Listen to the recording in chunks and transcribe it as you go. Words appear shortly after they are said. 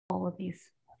all of these.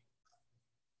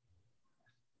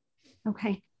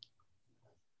 Okay.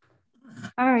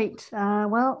 All right.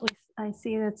 Well, I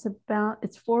see it's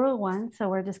 4:01, so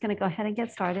we're just going to go ahead and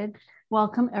get started.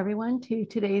 Welcome everyone to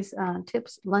today's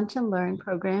TIPS Lunch and Learn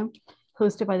program,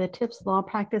 hosted by the TIPS Law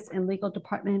Practice and Legal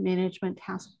Department Management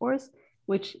Task Force,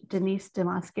 which Denise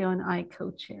Damasio and I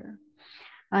co-chair.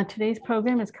 Today's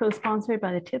program is co-sponsored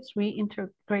by the TIPS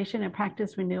Reintegration and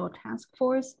Practice Renewal Task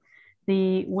Force,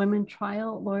 the Women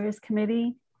Trial Lawyers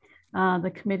Committee,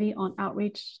 the Committee on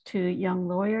Outreach to Young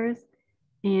Lawyers,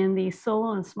 and the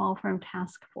Solo and Small Firm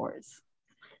Task Force.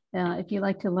 If you'd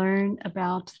like to learn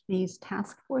about these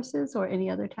task forces or any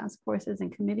other task forces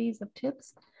and committees of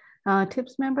TIPS,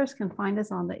 TIPS members can find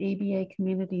us on the ABA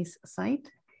Communities site.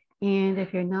 And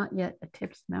if you're not yet a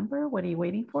TIPS member, what are you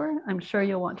waiting for? I'm sure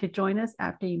you'll want to join us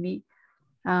after you meet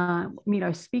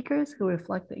our speakers who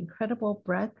reflect the incredible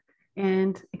breadth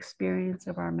and experience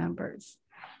of our members.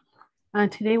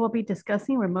 Today we'll be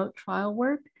discussing remote trial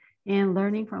work and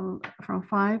learning from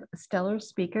 5 stellar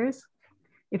speakers.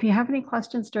 If you have any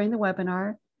questions during the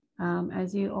webinar,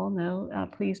 as you all know,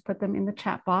 please put them in the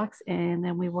chat box and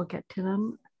then we will get to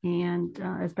them and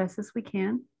as best as we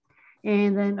can.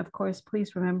 And then of course,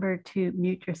 please remember to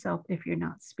mute yourself if you're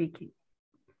not speaking.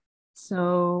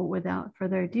 So without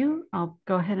further ado, I'll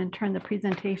go ahead and turn the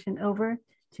presentation over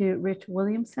to Rich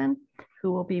Williamson,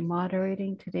 who will be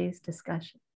moderating today's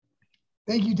discussion.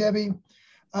 Thank you, Debbie.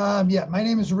 My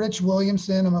name is Rich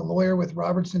Williamson. I'm a lawyer with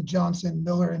Robertson, Johnson,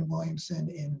 Miller & Williamson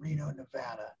in Reno,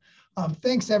 Nevada.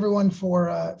 Thanks everyone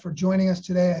for joining us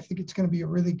today. I think it's going to be a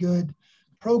really good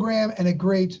program and a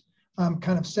great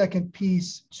kind of second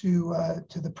piece to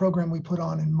the program we put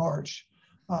on in March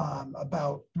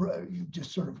about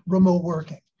just sort of remote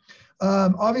working.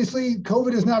 Obviously,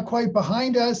 COVID is not quite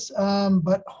behind us,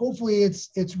 but hopefully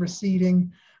it's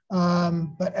receding.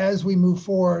 But as we move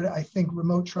forward, I think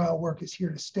remote trial work is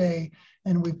here to stay,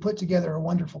 and we've put together a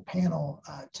wonderful panel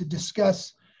to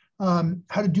discuss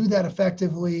how to do that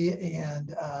effectively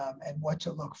and what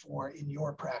to look for in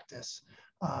your practice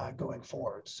going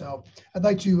forward. So I'd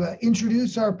like to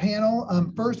introduce our panel.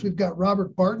 First, we've got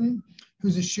Robert Barton,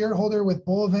 who's a shareholder with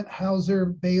Bullivant Hauser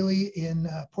Bailey in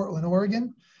Portland,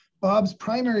 Oregon. Bob's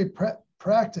primary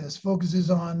practice focuses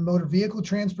on motor vehicle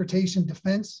transportation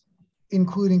defense,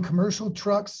 including commercial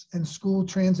trucks and school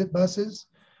transit buses.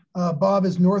 Bob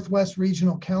is Northwest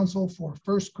Regional Counsel for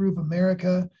First Group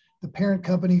America, the parent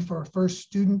company for First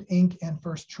Student Inc. and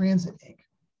First Transit Inc.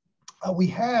 We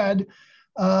had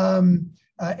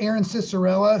Erin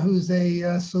Cicerella, who's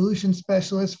a solution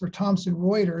specialist for Thomson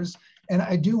Reuters. And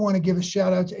I do want to give a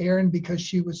shout out to Erin because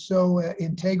she was so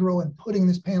integral in putting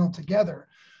this panel together.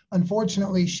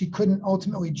 Unfortunately, she couldn't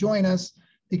ultimately join us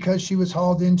because she was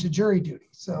hauled into jury duty.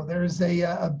 So there's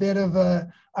a bit of a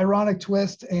ironic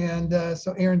twist, and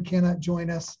so Erin cannot join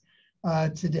us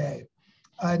today.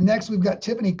 Next, we've got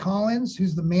Tiffany Collins,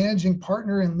 who's the managing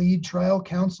partner and lead trial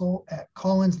counsel at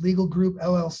Collins Legal Group,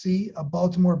 LLC, a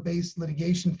Baltimore-based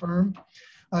litigation firm.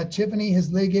 Tiffany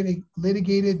has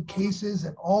litigated cases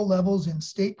at all levels in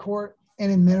state court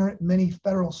and in many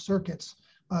federal circuits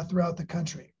throughout the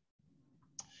country.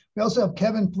 We also have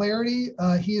Kevin Flaherty.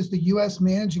 He is the U.S.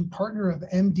 managing partner of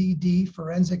MDD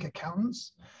Forensic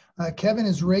Accountants. Kevin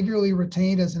is regularly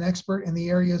retained as an expert in the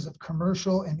areas of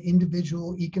commercial and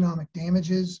individual economic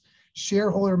damages,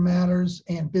 shareholder matters,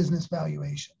 and business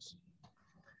valuations.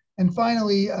 And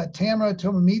finally, Tamara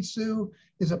Tomomitsu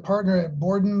is a partner at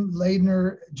Borden,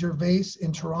 Ladner, Gervais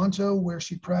in Toronto, where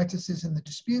she practices in the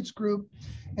disputes group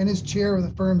and is chair of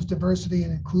the firm's Diversity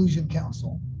and Inclusion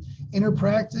Council. In her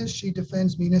practice, she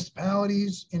defends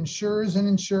municipalities, insurers and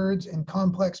insureds in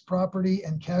complex property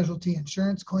and casualty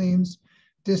insurance claims,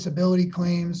 disability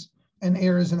claims, and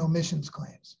errors and omissions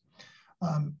claims.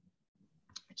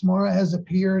 Tamara has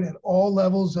appeared at all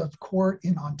levels of court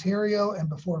in Ontario and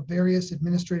before various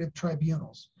administrative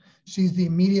tribunals. She's the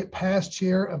immediate past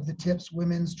chair of the TIPS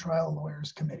Women's Trial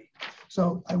Lawyers Committee.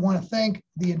 So I want to thank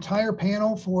the entire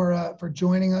panel for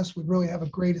joining us. We really have a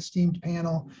great esteemed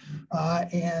panel,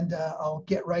 and I'll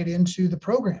get right into the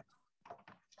program.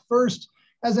 First,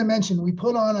 as I mentioned, we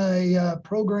put on a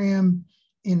program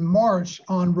in March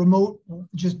on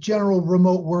just general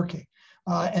remote working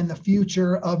and the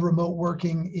future of remote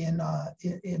working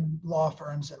in law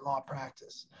firms and law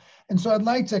practice. And so I'd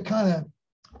like to kind of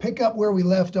pick up where we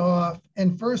left off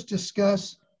and first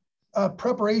discuss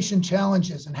preparation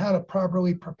challenges and how to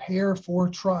properly prepare for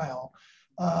trial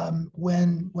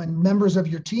when members of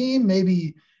your team,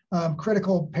 maybe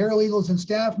critical paralegals and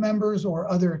staff members or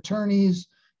other attorneys,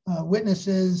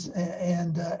 witnesses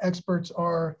and experts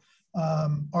are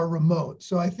are remote.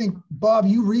 So I think, Bob,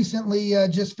 you recently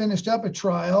just finished up a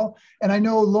trial, and I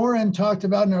know Lauren talked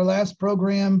about in our last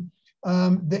program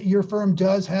that your firm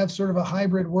does have sort of a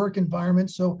hybrid work environment.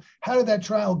 So how did that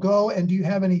trial go? And do you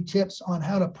have any tips on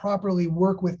how to properly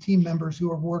work with team members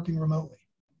who are working remotely?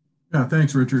 Yeah,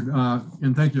 thanks, Richard.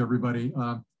 And thank you, everybody.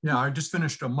 Yeah, I just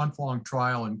finished a month-long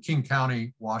trial in King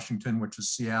County, Washington, which is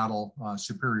Seattle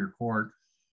Superior Court.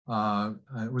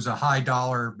 It was a high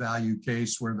dollar value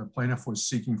case where the plaintiff was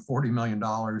seeking $40 million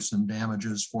in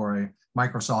damages for a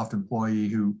Microsoft employee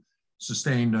who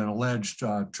sustained an alleged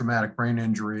traumatic brain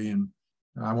injury. And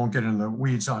I won't get into the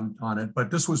weeds on it, but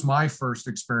this was my first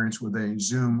experience with a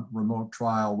Zoom remote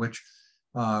trial, which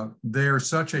there's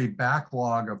such a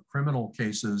backlog of criminal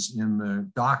cases in the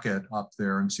docket up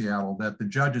there in Seattle that the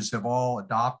judges have all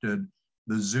adopted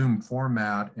the Zoom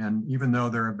format. And even though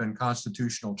there have been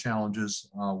constitutional challenges,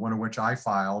 one of which I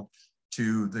filed,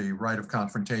 to the right of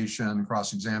confrontation,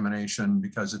 cross-examination,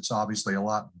 because it's obviously a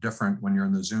lot different when you're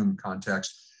in the Zoom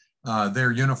context,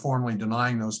 they're uniformly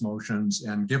denying those motions.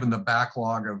 And given the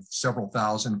backlog of several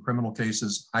thousand criminal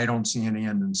cases, I don't see any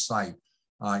end in sight,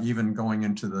 even going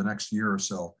into the next year or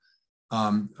so.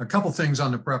 A couple things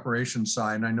on the preparation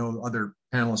side, and I know other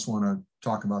panelists want to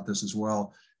talk about this as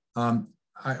well.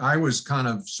 I was kind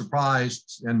of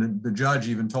surprised, and the judge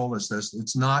even told us this.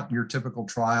 It's not your typical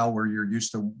trial where you're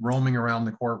used to roaming around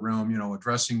the courtroom,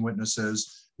 addressing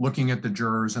witnesses, looking at the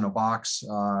jurors in a box.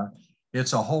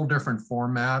 It's a whole different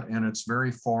format, and it's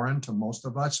very foreign to most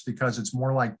of us because it's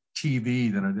more like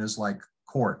TV than it is like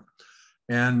court.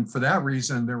 And for that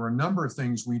reason, there were a number of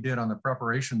things we did on the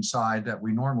preparation side that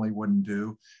we normally wouldn't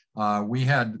do. We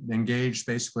had engaged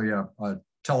basically a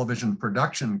television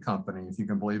production company, if you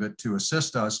can believe it, to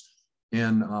assist us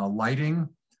in lighting,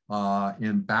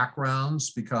 in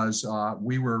backgrounds, because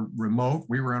we were remote.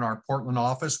 We were in our Portland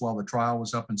office while the trial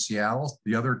was up in Seattle.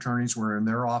 The other attorneys were in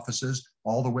their offices.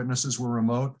 All the witnesses were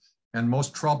remote. And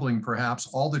most troubling, perhaps,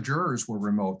 all the jurors were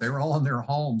remote. They were all in their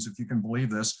homes, if you can believe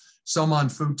this, some on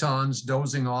futons,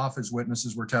 dozing off as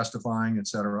witnesses were testifying, et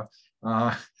cetera.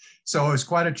 So it was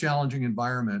quite a challenging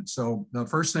environment. So the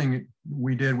first thing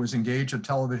we did was engage a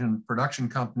television production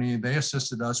company. They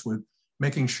assisted us with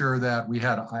making sure that we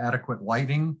had adequate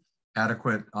lighting,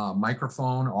 adequate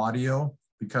microphone audio,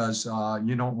 because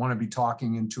you don't want to be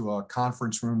talking into a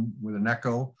conference room with an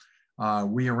echo.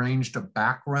 We arranged a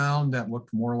background that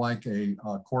looked more like a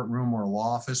courtroom or a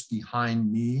law office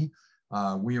behind me.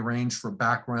 We arranged for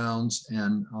backgrounds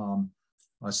and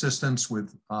assistance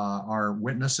with our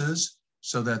witnesses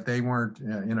so that they weren't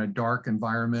in a dark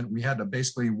environment. We had to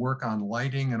basically work on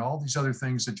lighting and all these other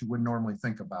things that you wouldn't normally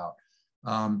think about.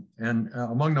 And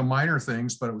among the minor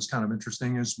things, but it was kind of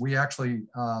interesting, is we actually,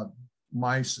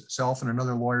 myself and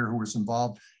another lawyer who was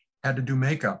involved, had to do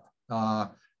makeup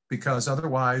because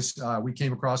otherwise we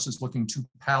came across as looking too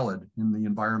pallid in the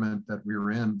environment that we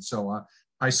were in. So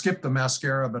I skipped the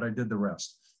mascara, but I did the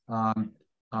rest.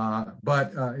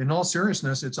 But in all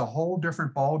seriousness, it's a whole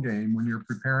different ballgame when you're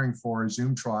preparing for a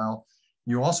Zoom trial.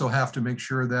 You also have to make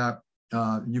sure that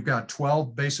you've got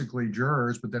 12 basically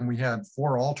jurors, but then we had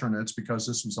 4 alternates because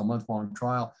this was a month-long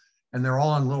trial, and they're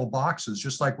all in little boxes,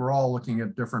 just like we're all looking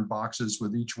at different boxes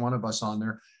with each one of us on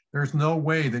there. There's no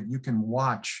way that you can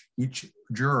watch each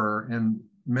juror and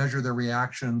measure their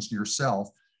reactions yourself.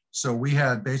 So we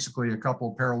had basically a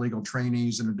couple of paralegal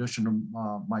trainees in addition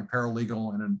to my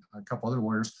paralegal and a couple other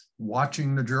lawyers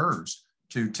watching the jurors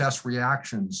to test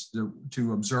reactions,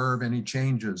 to observe any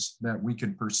changes that we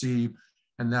could perceive.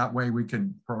 And that way we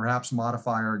could perhaps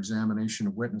modify our examination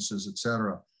of witnesses, et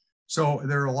cetera. So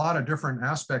there are a lot of different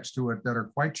aspects to it that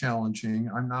are quite challenging.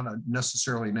 I'm not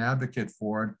necessarily an advocate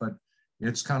for it, but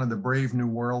it's kind of the brave new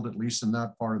world, at least in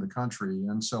that part of the country.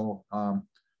 And so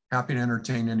happy to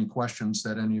entertain any questions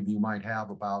that any of you might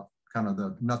have about kind of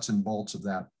the nuts and bolts of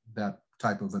that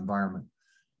type of environment.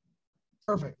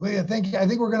 Perfect. Well, yeah, thank you. I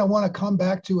think we're going to want to come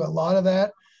back to a lot of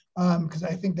that because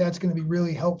I think that's going to be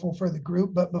really helpful for the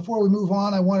group. But before we move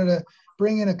on, I wanted to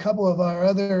bring in a couple of our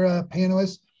other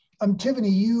panelists. Tiffany,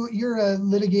 you're a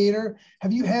litigator.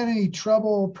 Have you had any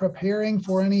trouble preparing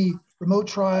for any remote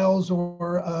trials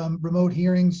or remote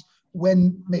hearings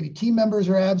when maybe team members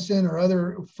are absent or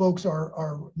other folks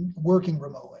are working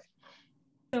remotely?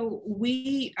 So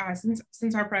we,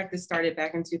 since our practice started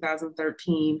back in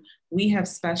 2013, we have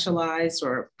specialized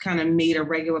or kind of made a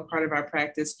regular part of our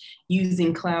practice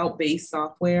using cloud-based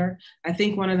software. I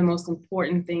think one of the most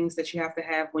important things that you have to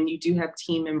have when you do have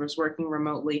team members working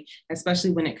remotely,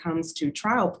 especially when it comes to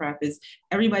trial prep, is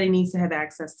everybody needs to have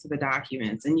access to the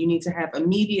documents, and you need to have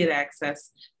immediate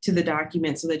access to the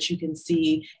documents so that you can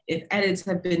see if edits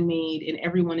have been made and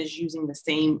everyone is using the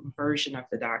same version of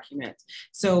the document.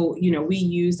 So, we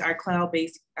used our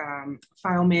cloud-based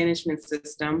file management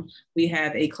system. We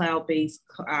have a cloud-based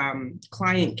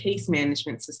client case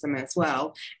management system as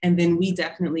well. And then we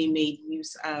definitely made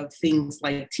use of things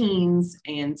like Teams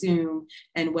and Zoom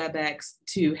and WebEx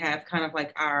to have kind of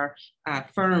like our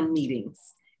firm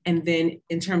meetings. And then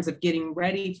in terms of getting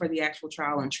ready for the actual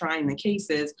trial and trying the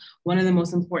cases, one of the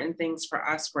most important things for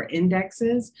us were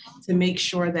indexes to make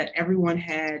sure that everyone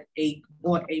had a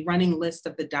running list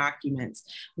of the documents.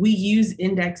 We use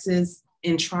indexes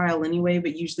in trial anyway,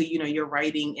 but usually, you're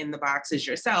writing in the boxes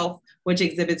yourself, which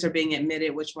exhibits are being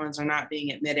admitted, which ones are not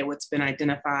being admitted, what's been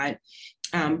identified.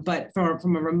 But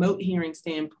from a remote hearing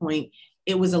standpoint,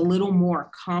 it was a little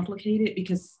more complicated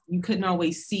because you couldn't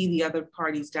always see the other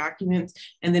party's documents.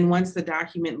 And then once the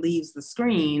document leaves the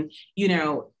screen, you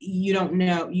don't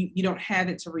know, you don't have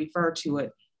it to refer to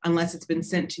it unless it's been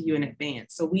sent to you in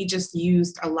advance. So we just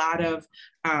used a lot of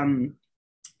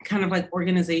kind of like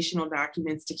organizational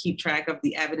documents to keep track of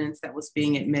the evidence that was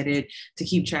being admitted, to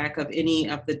keep track of any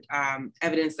of the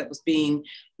evidence that was being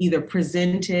either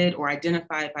presented or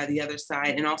identified by the other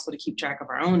side, and also to keep track of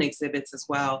our own exhibits as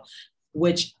well,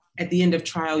 which at the end of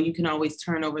trial, you can always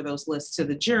turn over those lists to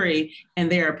the jury, and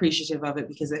they're appreciative of it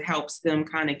because it helps them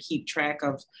kind of keep track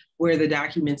of where the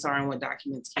documents are and what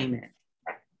documents came in.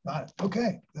 Got it.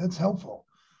 Okay, that's helpful.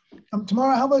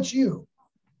 Tamara, how about you?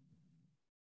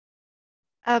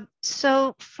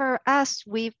 So for us,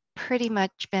 we've pretty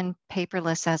much been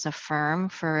paperless as a firm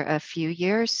for a few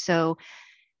years. So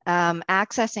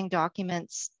accessing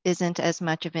documents isn't as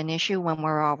much of an issue when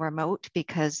we're all remote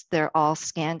because they're all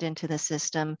scanned into the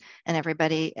system and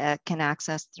everybody can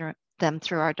access them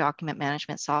through our document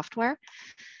management software.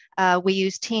 We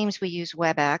use Teams, we use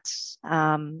WebEx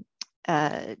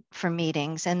for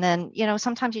meetings. And then,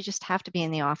 sometimes you just have to be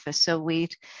in the office. So we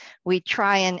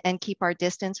try and keep our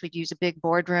distance. We'd use a big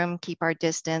boardroom, keep our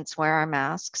distance, wear our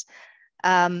masks.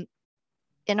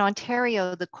 In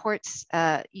Ontario, the courts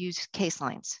use case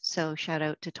lines. So shout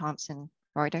out to Thomson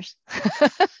Reuters,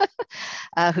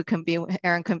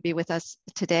 Aaron couldn't be with us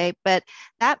today, but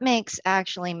that makes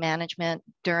actually management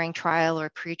during trial or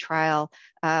pre-trial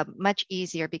much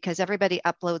easier because everybody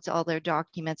uploads all their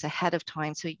documents ahead of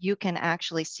time. So you can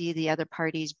actually see the other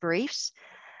party's briefs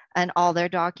and all their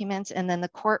documents. And then the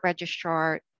court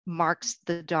registrar marks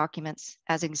the documents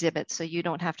as exhibits. So you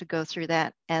don't have to go through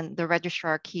that. And the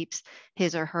registrar keeps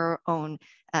his or her own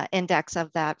index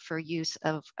of that for use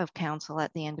of counsel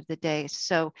at the end of the day.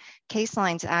 So case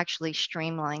lines actually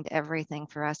streamlined everything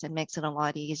for us and makes it a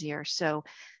lot easier. So,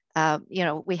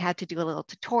 we had to do a little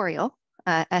tutorial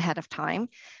ahead of time,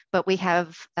 but we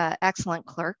have excellent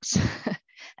clerks.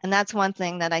 And that's one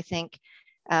thing that I think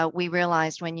we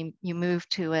realized when you move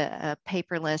to a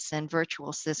paperless and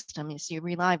virtual system is you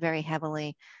rely very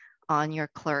heavily on your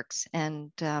clerks, and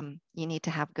you need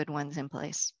to have good ones in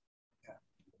place. Yeah,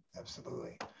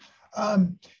 absolutely.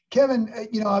 Kevin,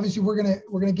 obviously we're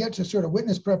gonna get to sort of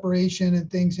witness preparation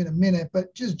and things in a minute,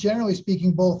 but just generally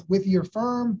speaking, both with your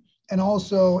firm and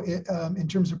also in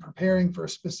terms of preparing for a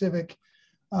specific,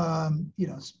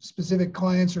 specific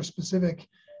clients or specific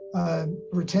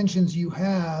retentions you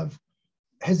have.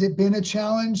 Has it been a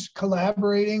challenge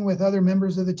collaborating with other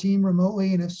members of the team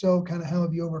remotely? And if so, kind of how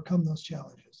have you overcome those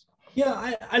challenges?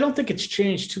 Yeah, I don't think it's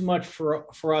changed too much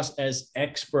for us as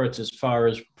experts as far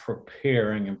as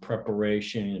preparing and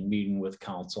preparation and meeting with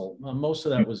counsel. Most of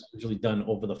that was usually done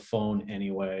over the phone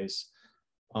anyways.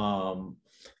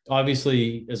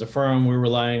 Obviously, as a firm, we're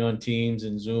relying on Teams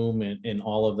and Zoom and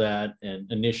all of that. And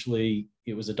initially,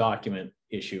 it was a document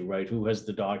issue, right? Who has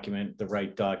the document, the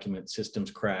right document, systems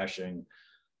crashing,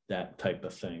 that type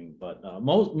of thing. But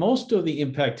most of the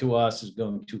impact to us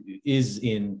is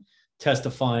in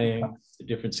testifying, a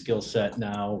different skill set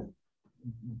now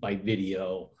by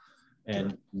video,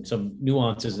 and some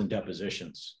nuances in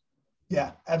depositions.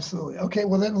 Yeah, absolutely. Okay,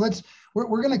 well then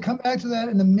we're going to come back to that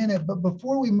in a minute. But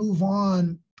before we move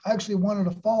on, I actually wanted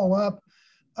to follow up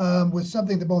with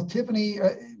something that both Tiffany,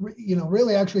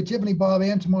 really actually Tiffany, Bob,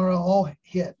 and Tamara all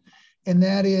hit, and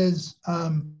that is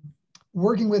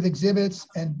working with exhibits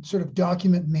and sort of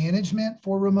document management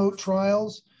for remote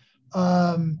trials.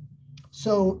 I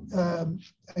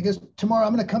guess, Tamara,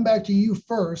 I'm going to come back to you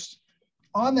first.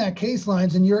 on that case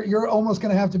lines, and you're almost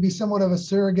going to have to be somewhat of a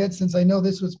surrogate, since I know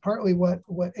this was partly what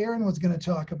Aaron was going to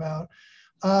talk about.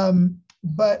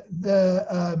 But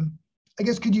I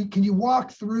guess can you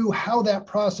walk through how that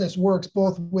process works,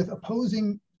 both with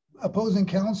opposing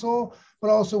counsel, but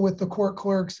also with the court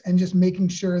clerks, and just making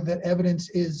sure that evidence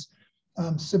is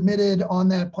submitted on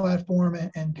that platform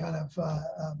and kind of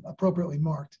appropriately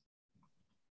marked?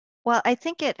 Well, I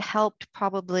think it helped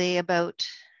probably about,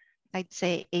 I'd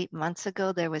say 8 months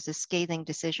ago. There was a scathing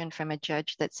decision from a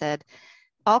judge that said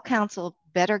all counsel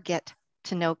better get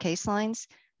to know case lines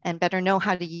and better know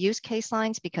how to use case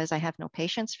lines, because I have no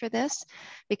patience for this.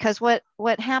 Because what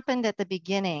happened at the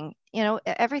beginning, you know,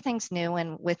 everything's new,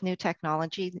 and with new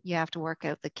technology, you have to work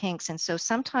out the kinks. And so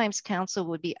sometimes counsel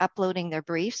would be uploading their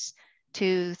briefs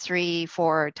 2, 3,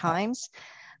 4 times.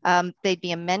 They'd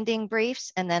be amending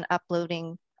briefs and then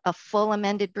uploading a full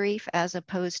amended brief as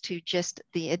opposed to just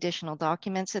the additional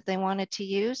documents that they wanted to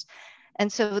use.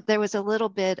 And so there was a little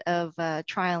bit of a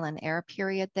trial and error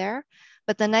period there.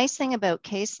 But the nice thing about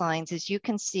case lines is you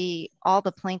can see all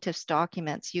the plaintiff's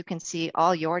documents, you can see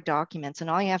all your documents, and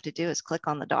all you have to do is click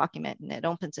on the document and it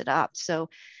opens it up. So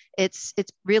it's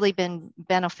really been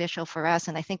beneficial for us.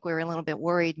 And I think we were a little bit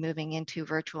worried moving into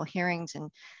virtual hearings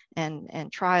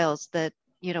and trials that,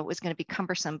 you know, it was going to be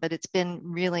cumbersome, but it's been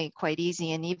really quite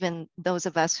easy. And even those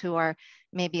of us who are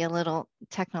maybe a little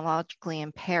technologically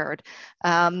impaired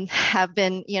have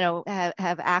been, you know,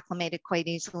 have acclimated quite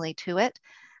easily to it.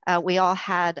 We all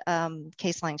had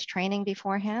case lines training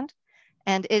beforehand,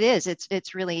 and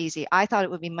it's really easy. I thought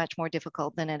it would be much more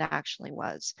difficult than it actually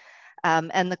was.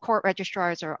 And the court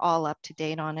registrars are all up to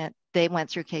date on it. They went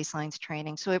through case lines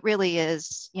training. So it really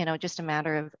is, you know, just a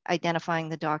matter of identifying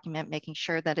the document, making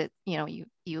sure that it, you know,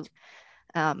 you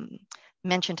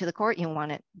mention to the court you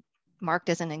want it marked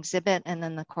as an exhibit, and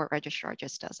then the court registrar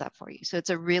just does that for you. So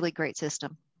it's a really great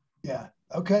system. Yeah.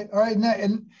 Okay. All right.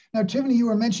 Now, Tiffany, you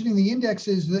were mentioning the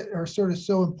indexes that are sort of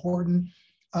so important,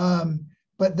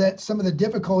 but that some of the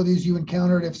difficulties you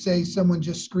encountered if, say, someone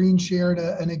just screen shared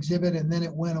an exhibit and then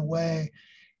it went away.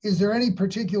 Is there any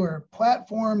particular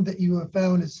platform that you have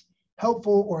found is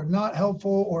helpful or not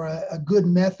helpful, or a good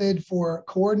method for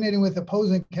coordinating with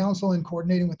opposing counsel and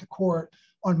coordinating with the court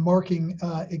on marking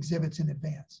exhibits in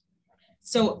advance?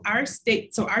 So our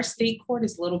state court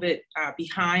is a little bit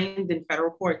behind in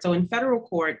federal court. So in federal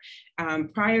court,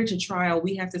 prior to trial,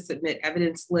 we have to submit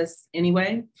evidence lists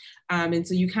anyway. And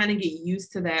so you kind of get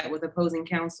used to that with opposing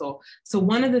counsel. So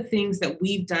one of the things that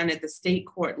we've done at the state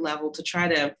court level to try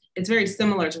to, it's very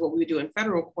similar to what we would do in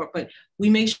federal court, but we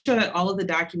make sure that all of the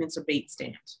documents are Bates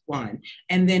stamped, one.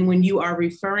 And then when you are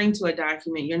referring to a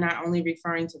document, you're not only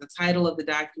referring to the title of the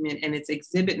document and its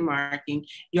exhibit marking,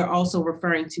 you're also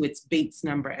referring to its Bates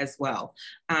number as well.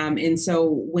 And so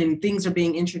when things are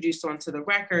being introduced onto the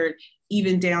record,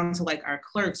 even down to like our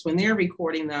clerks, when they're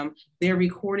recording them, they're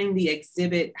recording the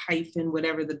exhibit hyphen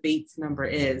whatever the Bates number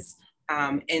is.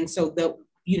 And so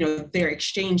they're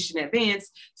exchanged in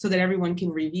advance so that everyone can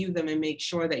review them and make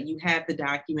sure that you have the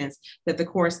documents, that the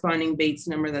corresponding Bates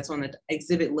number that's on the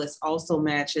exhibit list also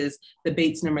matches the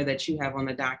Bates number that you have on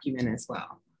the document as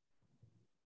well.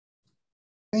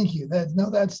 Thank you.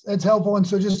 That's helpful. And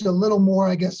so just a little more,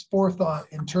 I guess, forethought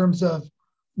in terms of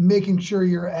making sure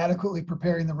you're adequately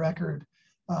preparing the record,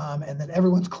 and that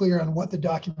everyone's clear on what the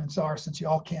documents are, since you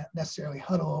all can't necessarily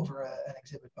huddle over an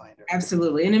exhibit binder.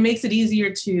 Absolutely. And it makes it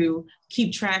easier to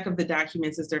keep track of the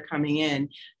documents as they're coming in.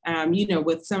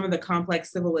 With some of the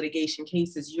complex civil litigation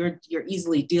cases, you're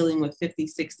easily dealing with 50,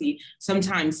 60,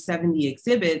 sometimes 70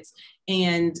 exhibits.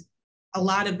 And a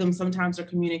lot of them sometimes are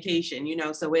communication,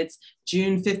 so it's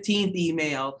June 15th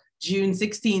email, June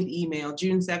 16th email,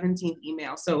 June 17th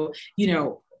email. So,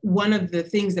 one of the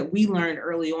things that we learned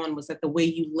early on was that the way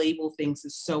you label things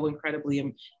is so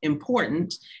incredibly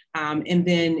important. And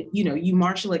then, you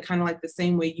marshal it kind of like the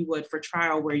same way you would for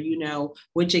trial, where you know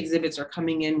which exhibits are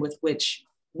coming in with which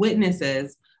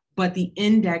witnesses, but the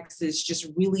indexes just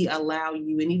really allow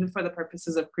you, and even for the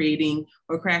purposes of creating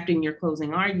or crafting your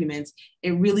closing arguments,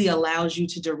 it really allows you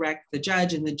to direct the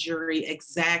judge and the jury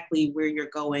exactly where you're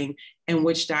going and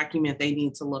which document they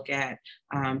need to look at,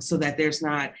 so that there's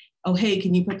not, oh, hey,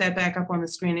 can you put that back up on the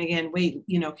screen again? Wait,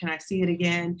 can I see it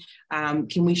again?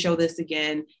 Can we show this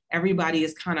again? Everybody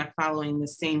is kind of following the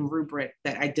same rubric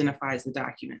that identifies the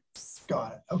documents.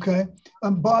 Got it. Okay.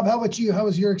 Bob, how about you? How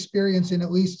was your experience in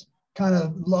at least kind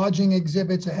of lodging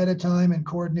exhibits ahead of time and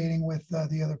coordinating with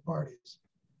the other parties?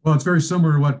 Well, it's very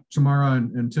similar to what Tamara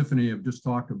and Tiffany have just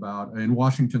talked about. In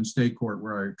Washington State Court,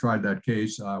 where I tried that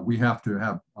case, we have to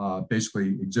have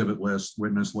basically exhibit lists,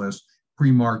 witness lists,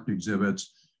 pre-marked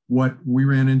exhibits. What we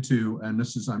ran into, and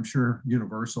this is, I'm sure,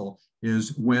 universal,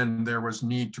 is when there was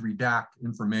need to redact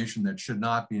information that should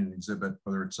not be in an exhibit,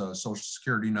 whether it's a social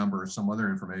security number or some other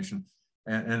information.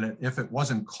 And if it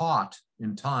wasn't caught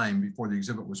in time before the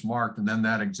exhibit was marked, and then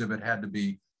that exhibit had to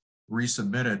be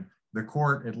resubmitted, the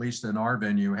court, at least in our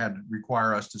venue, had to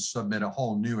require us to submit a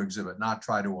whole new exhibit, not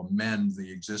try to amend the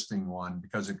existing one,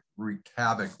 because it wreaked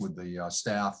havoc with the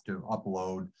staff to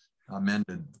upload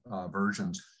amended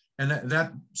versions. And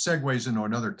that segues into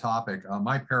another topic.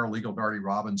 My paralegal, Darty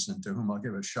Robinson, to whom I'll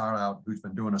give a shout out, who's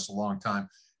been doing this a long time,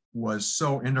 was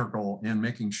so integral in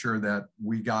making sure that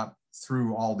we got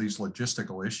through all these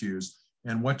logistical issues.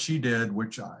 And what she did,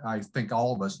 which I think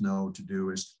all of us know to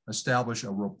do, is establish a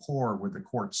rapport with the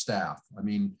court staff. I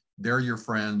mean, they're your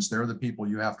friends, they're the people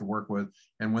you have to work with.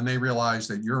 And when they realize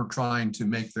that you're trying to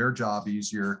make their job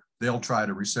easier, they'll try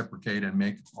to reciprocate and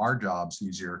make our jobs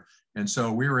easier. And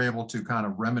so we were able to kind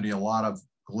of remedy a lot of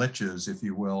glitches, if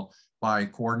you will, by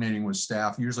coordinating with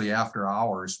staff. Usually after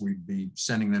hours, we'd be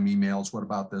sending them emails, what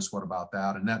about this, what about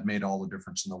that? And that made all the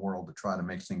difference in the world to try to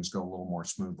make things go a little more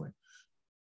smoothly.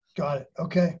 Got it.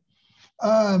 Okay.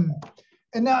 And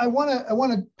now I want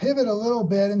to pivot a little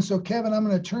bit. And so, Kevin, I'm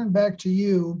going to turn back to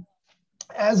you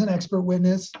as an expert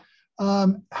witness.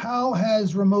 How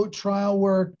has remote trial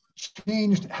work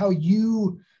changed how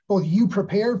both you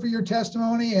prepare for your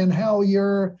testimony and how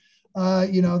your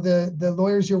the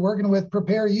lawyers you're working with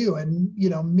prepare you and,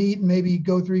 meet and maybe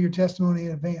go through your testimony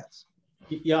in advance?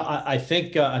 Yeah, I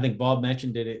think Bob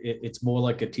mentioned it. It's more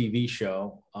like a TV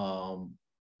show.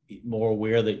 More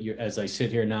aware that as I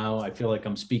sit here now, I feel like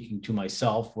I'm speaking to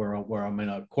myself where I'm in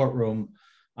a courtroom.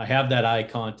 I have that eye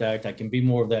contact. I can be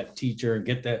more of that teacher and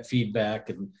get that feedback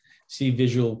and see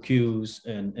visual cues.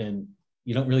 And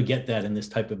you don't really get that in this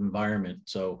type of environment.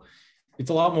 So it's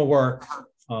a lot more work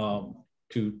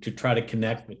to try to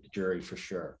connect with the jury for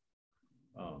sure.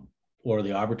 Or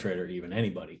the arbitrator, even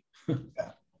anybody.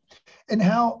 Yeah. And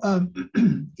how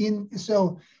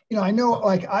I know,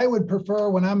 like, I would prefer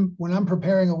when I'm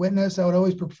preparing a witness, I would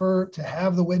always prefer to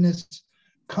have the witness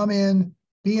come in,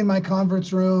 be in my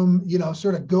conference room,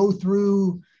 sort of go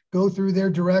through their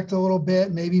direct a little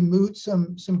bit, maybe moot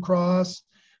some cross.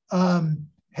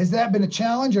 Has that been a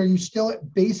challenge? Are you still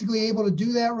basically able to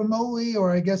do that remotely?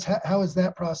 Or I guess, how has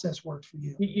that process worked for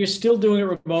you? You're still doing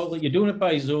it remotely. You're doing it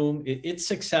by Zoom. It's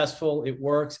successful. It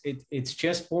works. It's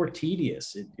just more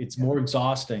tedious. It's more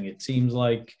exhausting. It seems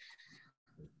like,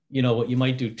 what you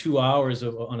might do 2 hours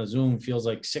on a Zoom feels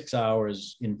like 6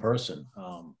 hours in person.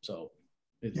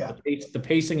 The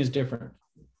pacing is different.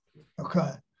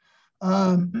 Okay.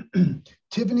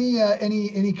 Tiffany,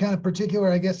 any kind of particular,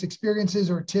 I guess,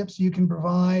 experiences or tips you can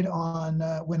provide on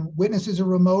when witnesses are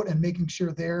remote and making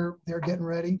sure they're getting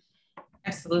ready?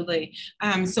 Absolutely.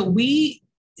 So we,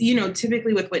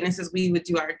 typically with witnesses, we would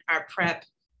do our prep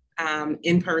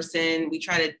in person. We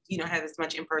try to, have as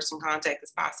much in-person contact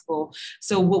as possible.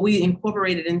 So what we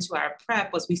incorporated into our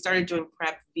prep was we started doing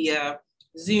prep via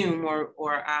Zoom or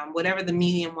whatever the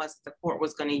medium was the court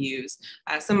was going to use.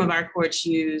 Some of our courts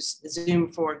use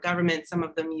Zoom for government, some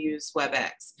of them use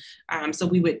WebEx. So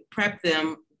we would prep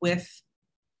them with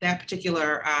that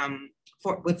particular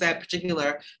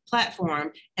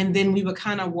platform, and then we would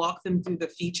kind of walk them through the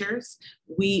features.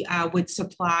 We would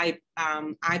supply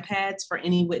iPads for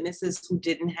any witnesses who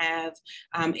didn't have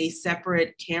a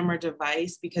separate camera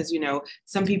device, because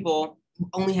some people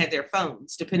only had their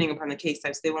phones, depending upon the case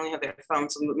types. They only have their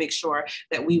phones, so we would make sure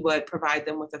that we would provide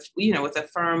them with a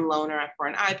firm loaner for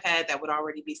an iPad that would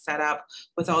already be set up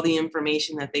with all the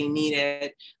information that they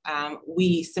needed.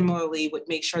 We similarly would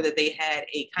make sure that they had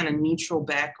a kind of neutral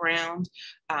background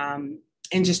and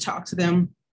just talk to them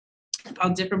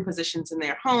about different positions in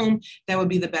their home. That would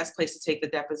be the best place to take the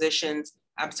depositions.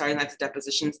 I'm sorry, not the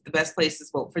depositions, the best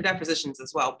places, well, for depositions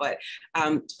as well, but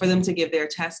for them to give their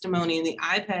testimony. And the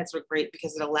iPads were great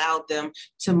because it allowed them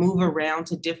to move around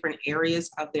to different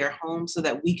areas of their home so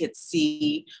that we could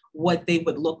see what they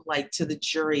would look like to the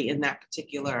jury in that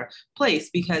particular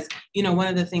place. Because, one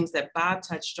of the things that Bob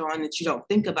touched on that you don't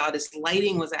think about is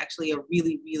lighting was actually a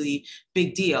really, really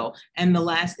big deal. And the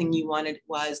last thing you wanted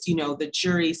was, the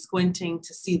jury squinting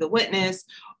to see the witness,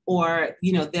 or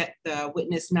that the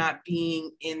witness not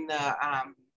being in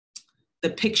the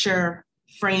picture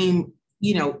frame,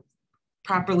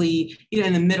 properly,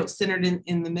 in the middle, centered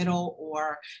in the middle,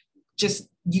 or just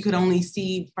you could only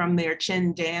see from their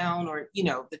chin down, or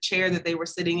the chair that they were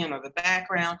sitting in, or the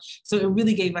background. So it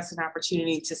really gave us an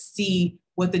opportunity to see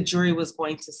what the jury was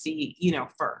going to see,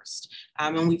 first.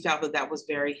 And we felt that was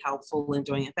very helpful in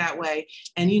doing it that way.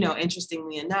 And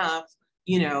interestingly enough,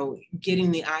 you know,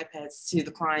 getting the iPads to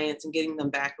the clients and getting them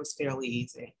back was fairly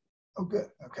easy. Oh, good.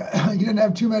 Okay. You didn't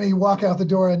have too many walk out the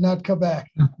door and not come back.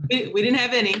 We didn't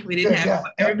have any. We didn't have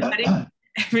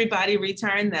everybody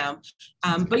returned them.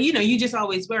 But, you know, you just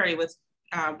always worry with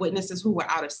witnesses who were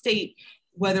out of state,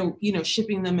 whether, you know,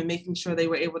 shipping them and making sure they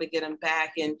were able to get them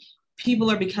back. And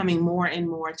people are becoming more and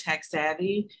more tech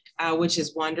savvy, which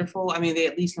is wonderful. I mean, they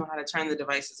at least know how to turn the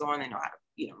devices on. They know how to,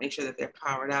 you know, make sure that they're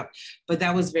powered up. But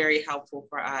that was very helpful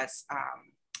for us.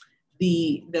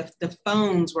 The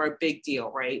phones were a big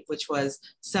deal, right? Which was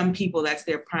some people, that's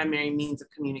their primary means of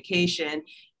communication.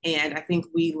 And I think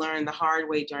we learned the hard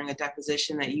way during a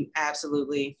deposition that you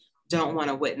absolutely don't want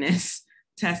to witness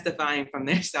testifying from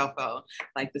their cell phone.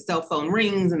 Like the cell phone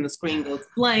rings and the screen goes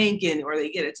blank, and or they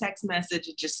get a text message.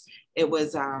 It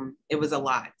was a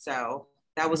lot. So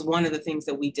that was one of the things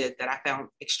that we did that I found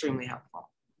extremely helpful.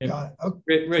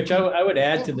 Rich, I would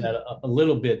add to that a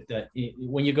little bit that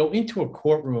when you go into a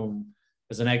courtroom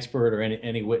as an expert or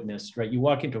any witness, right, you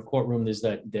walk into a courtroom, there's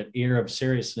that air of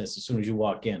seriousness as soon as you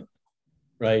walk in,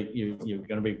 right? You're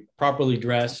going to be properly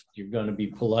dressed, you're going to be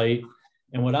polite.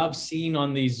 And what I've seen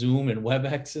on these Zoom and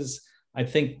WebExes, I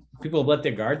think people have let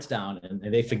their guards down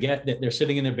and they forget that they're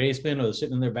sitting in their basement or they're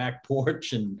sitting in their back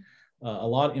porch, and a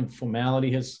lot of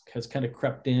informality has kind of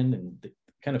crept in, and they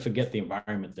kind of forget the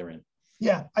environment they're in.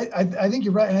 Yeah, I think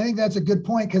you're right. And I think that's a good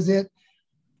point, because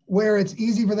where it's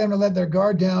easy for them to let their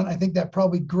guard down, I think that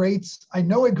probably grates. I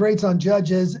know it grates on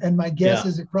judges, and my guess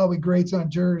is it probably grates on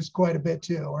jurors quite a bit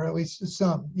too, or at least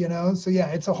some, you know? So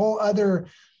yeah, it's a whole other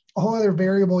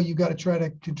variable you got to try to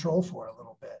control for a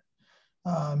little bit.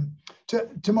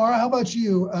 Tamara, how about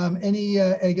you?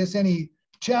 Any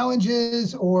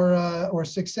challenges or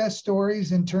success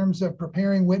stories in terms of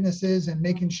preparing witnesses and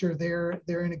making sure they're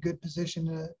in a good position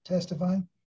to testify?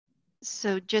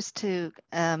 So just to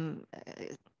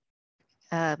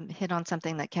hit on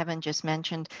something that Kevin just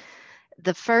mentioned,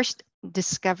 the first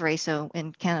discovery, so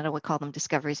in Canada we call them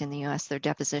discoveries, in the US they're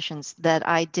depositions, that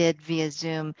I did via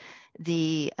Zoom,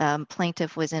 the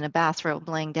plaintiff was in a bathrobe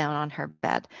laying down on her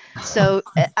bed. So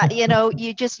you know,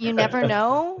 you never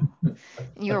know.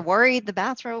 You're worried the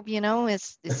bathrobe, you know,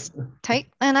 is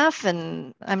tight enough,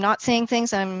 and I'm not saying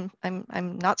things I'm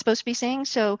not supposed to be saying.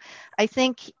 So I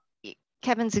think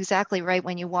Kevin's exactly right.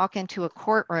 When you walk into a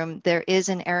courtroom, there is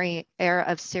an air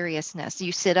of seriousness.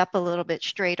 You sit up a little bit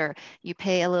straighter, you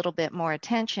pay a little bit more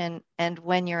attention. And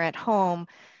when you're at home,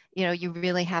 you know, you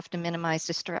really have to minimize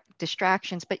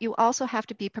distractions, but you also have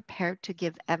to be prepared to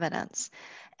give evidence.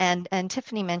 And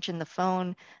Tiffany mentioned the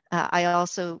phone. I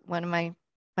also, one of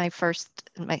my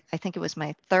first, I think it was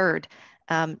my third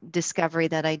discovery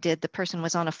that I did, the person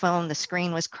was on a phone, the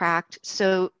screen was cracked.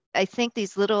 So I think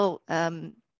these little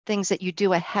things that you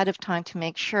do ahead of time to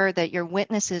make sure that your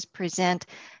witnesses present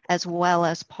as well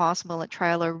as possible at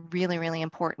trial are really, really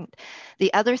important.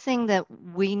 The other thing that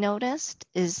we noticed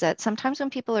is that sometimes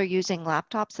when people are using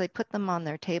laptops, they put them on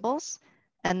their tables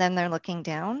and then they're looking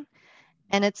down,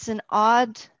 and it's an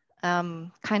odd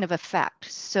kind of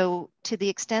effect. So to the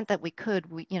extent that we could,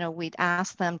 we'd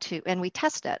ask them to, and we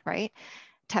test it, right?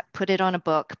 Put it on a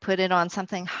book, put it on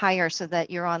something higher so that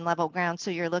you're on level ground,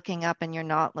 so you're looking up and you're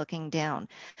not looking down.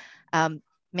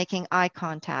 Making eye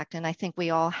contact. And I think we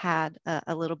all had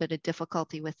a little bit of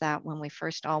difficulty with that when we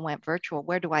first all went virtual.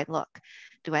 Where do I look?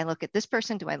 Do I look at this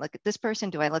person? Do I look at this person?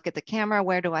 Do I look at the camera?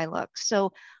 Where do I look?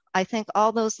 So I think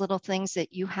all those little things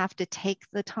that you have to take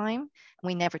the time.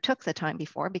 We never took the time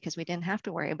before because we didn't have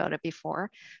to worry about it before,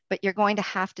 but you're going to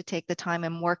have to take the time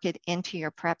and work it into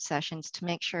your prep sessions to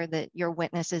make sure that your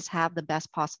witnesses have the best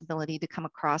possibility to come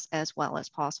across as well as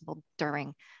possible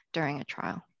during a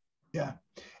trial. Yeah.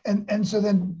 And so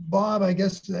then, Bob, I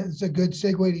guess that's a good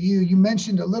segue to you. You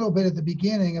mentioned a little bit at the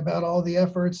beginning about all the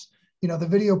efforts, you know, the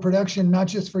video production, not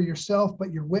just for yourself,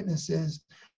 but your witnesses.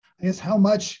 I guess how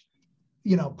much,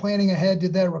 you know, planning ahead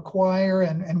did that require,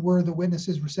 and were the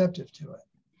witnesses receptive to it?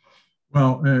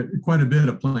 Well, quite a bit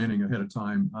of planning ahead of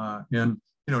time. And,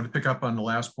 you know, to pick up on the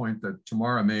last point that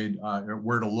Tamara made,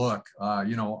 where to look,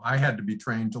 you know, I had to be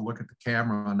trained to look at the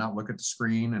camera and not look at the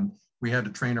screen. And we had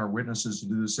to train our witnesses to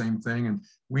do the same thing. And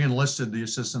we enlisted the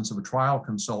assistance of a trial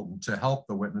consultant to help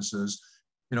the witnesses.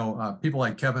 You know, people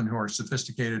like Kevin, who are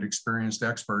sophisticated, experienced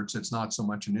experts, it's not so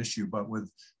much an issue, but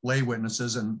with lay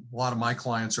witnesses, and a lot of my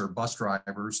clients are bus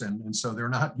drivers, and so they're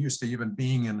not used to even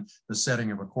being in the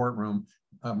setting of a courtroom,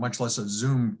 much less a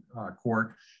Zoom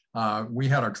court. We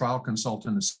had our trial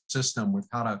consultant assist them with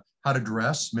how to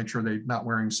dress, make sure they're not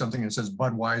wearing something that says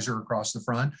Budweiser across the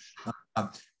front,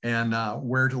 and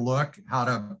where to look, how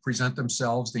to present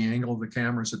themselves, the angle of the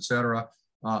cameras, et cetera.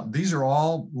 These are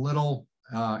all little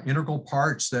integral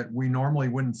parts that we normally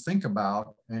wouldn't think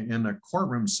about in a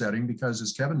courtroom setting, because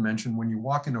as Kevin mentioned, when you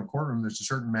walk into a courtroom, there's a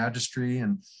certain majesty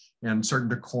and certain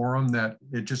decorum that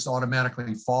it just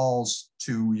automatically falls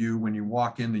to you when you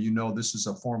walk in, that you know this is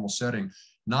a formal setting.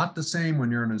 Not the same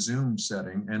when you're in a Zoom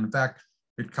setting. And in fact,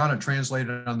 it kind of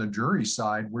translated on the jury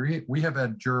side, where we have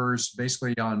had jurors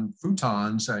basically on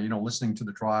futons, listening to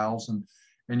the trials,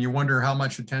 and you wonder how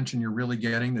much attention you're really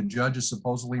getting. The judge is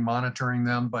supposedly monitoring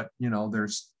them, but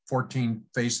there's 14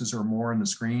 faces or more on the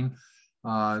screen.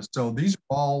 So these are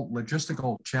all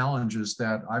logistical challenges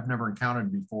that I've never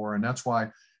encountered before. And that's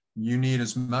why you need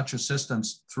as much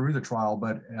assistance through the trial,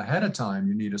 but ahead of time,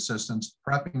 you need assistance,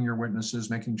 prepping your witnesses,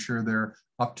 making sure they're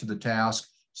up to the task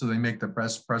so they make the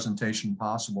best presentation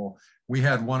possible. We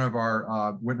had one of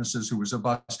our witnesses who was a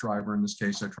bus driver in this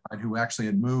case I tried, who actually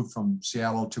had moved from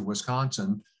Seattle to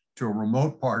Wisconsin to a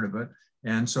remote part of it.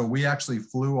 And so we actually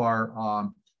flew our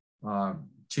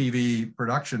TV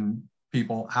production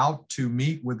people out to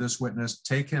meet with this witness,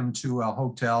 take him to a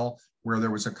hotel where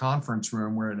there was a conference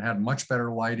room where it had much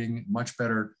better lighting, much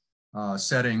better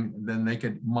setting, then they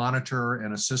could monitor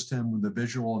and assist him with the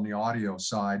visual and the audio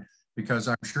side, because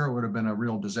I'm sure it would have been a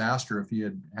real disaster if he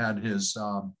had his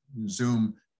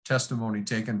Zoom testimony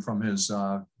taken from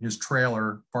his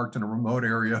trailer parked in a remote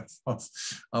area of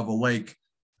a lake.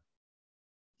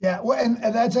 Yeah, well, and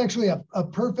that's actually a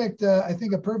perfect, I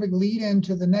think a perfect lead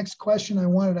into the next question I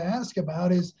wanted to ask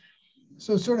about is,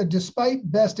 so sort of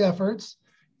despite best efforts,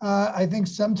 I think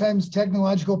sometimes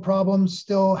technological problems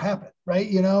still happen, right?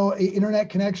 Internet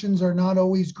connections are not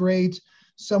always great.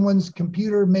 Someone's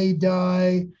computer may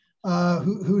die.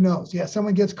 Who knows? Yeah,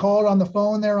 someone gets called on the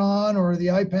phone they're on, or the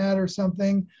iPad or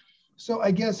something. So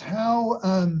I guess how,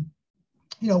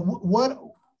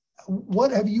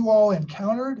 what have you all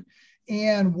encountered,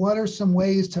 and what are some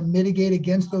ways to mitigate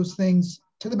against those things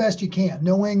to the best you can,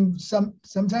 knowing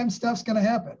sometimes stuff's going to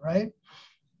happen, right?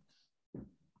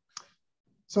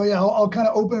 So yeah, I'll kind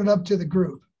of open it up to the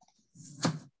group.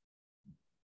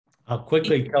 I'll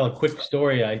quickly tell a quick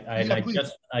story.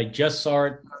 I just saw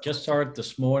it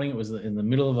this morning. It was in the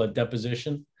middle of a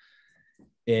deposition,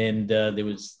 and there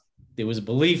was a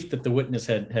belief that the witness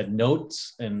had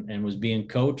notes and was being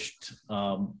coached.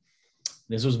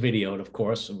 This was videoed, of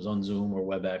course. It was on Zoom or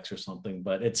WebEx or something.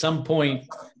 But at some point,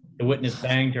 the witness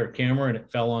banged her camera and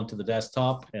it fell onto the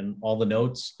desktop, and all the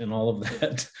notes and all of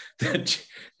that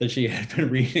she had been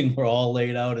reading were all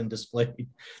laid out and displayed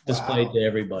to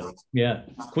everybody. Yeah,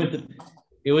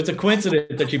 it was a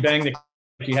coincidence that she banged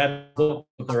she had a book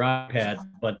with her iPad,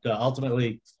 but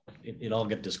ultimately it all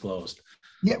got disclosed.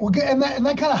 Yeah, well, and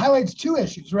that kind of highlights two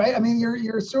issues, right? I mean,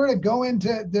 you're sort of going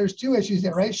to, there's two issues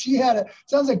there, right? She had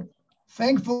sounds like,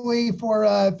 thankfully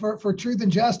for truth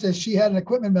and justice, she had an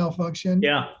equipment malfunction.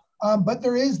 Yeah. But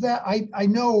there is that, I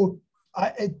know,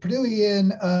 particularly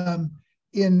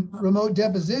in remote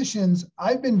depositions,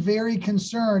 I've been very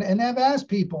concerned, and I've asked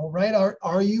people, right?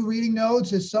 Are you reading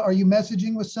notes? Are you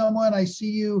messaging with someone? I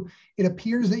see you. It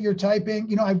appears that you're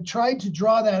typing. I've tried to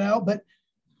draw that out, but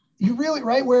you really,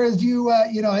 right? Whereas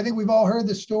I think we've all heard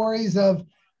the stories of,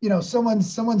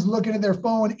 someone's looking at their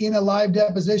phone in a live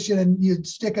deposition and you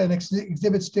stick an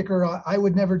exhibit sticker on. I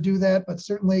would never do that, but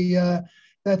certainly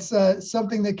that's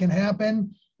something that can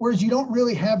happen. Whereas you don't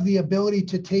really have the ability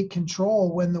to take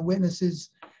control when the witness is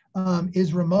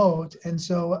remote. And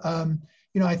so,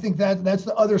 I think that's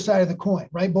the other side of the coin,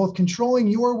 right? Both controlling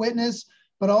your witness,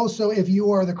 but also if you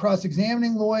are the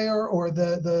cross-examining lawyer or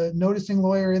the noticing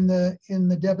lawyer in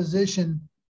the deposition,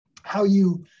 how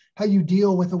you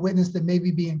deal with a witness that may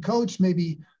be being coached,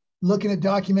 maybe looking at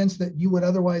documents that you would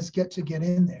otherwise get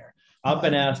in there. I've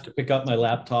been asked to pick up my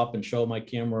laptop and show my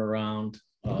camera around.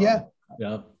 Yeah.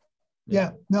 No,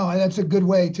 that's a good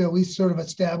way to at least sort of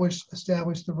establish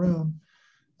the room.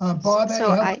 Bob,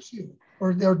 how about you?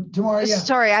 Or Tamara? Yeah.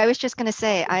 Sorry, I was just going to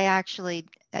say, I actually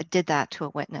did that to a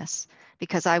witness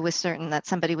because I was certain that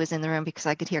somebody was in the room because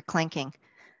I could hear clanking.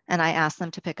 And I asked them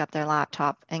to pick up their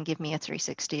laptop and give me a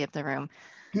 360 of the room.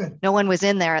 Good. No one was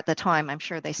in there at the time. I'm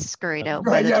sure they scurried out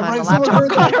right, by the time right. the laptop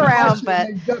got around, but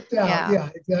yeah,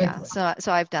 exactly. Yeah,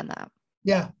 so I've done that.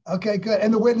 Yeah. Okay, good.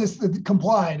 And the witness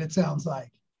complied, it sounds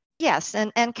like. Yes,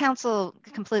 and counsel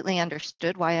completely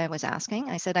understood why I was asking.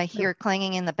 I said, I hear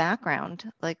clanging in the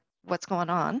background, like what's going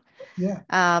on? Yeah.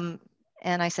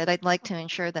 And I said, I'd like to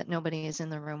ensure that nobody is in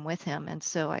the room with him. And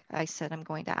so I said, I'm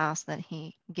going to ask that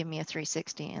he give me a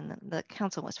 360, and the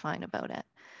counsel was fine about it.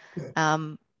 Good.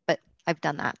 But I've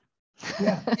done that.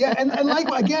 Yeah. And like,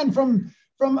 again, from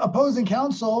opposing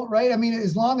counsel, right? I mean,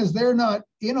 as long as they're not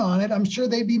in on it, I'm sure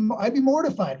I'd be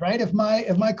mortified, right? If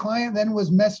my client then was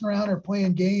messing around or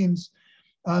playing games,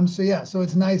 So yeah, so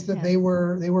it's nice that Yeah. they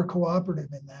were cooperative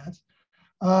in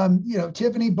that.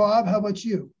 Tiffany, Bob, how about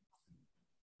you?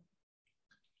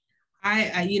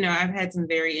 I've had some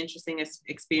very interesting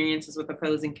experiences with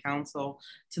opposing counsel,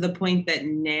 to the point that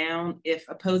now if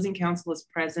opposing counsel is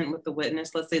present with the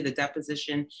witness, let's say the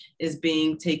deposition is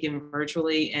being taken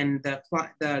virtually and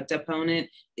the deponent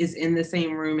is in the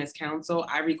same room as counsel,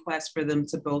 I request for them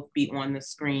to both be on the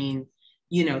screen,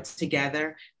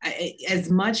 together.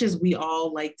 As much as we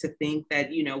all like to think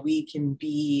that, we can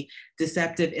be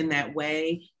deceptive in that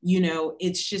way,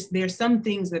 it's just, there's some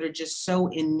things that are just so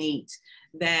innate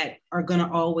that are going to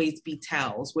always be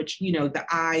tells, which, the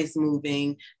eyes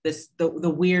moving,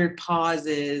 the weird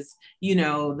pauses,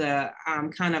 the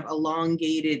kind of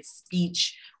elongated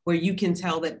speech, where you can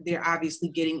tell that they're obviously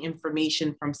getting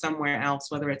information from somewhere else,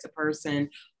 whether it's a person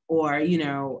or,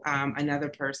 another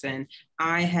person.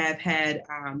 I have had,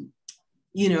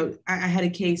 I had a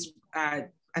case, I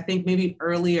think maybe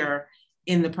earlier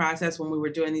in the process when we were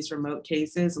doing these remote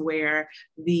cases, where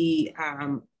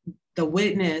the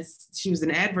witness, she was an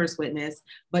adverse witness,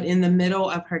 but in the middle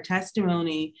of her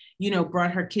testimony, brought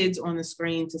her kids on the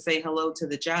screen to say hello to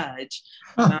the judge.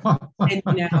 And,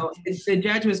 the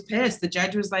judge was pissed. The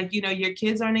judge was like, your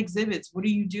kids aren't exhibits. What are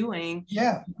you doing?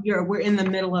 Yeah. We're in the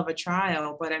middle of a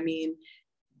trial. But I mean,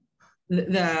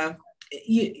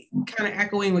 you kind of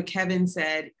echoing what Kevin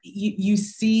said, you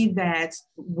see that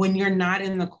when you're not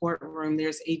in the courtroom,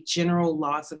 there's a general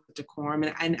loss of decorum.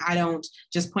 And I don't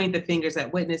just point the fingers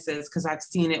at witnesses, because I've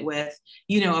seen it with,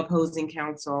 opposing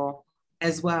counsel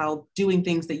as well, doing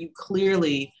things that you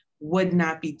clearly would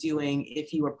not be doing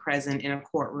if you were present in a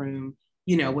courtroom,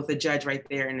 with a judge right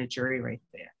there and a jury right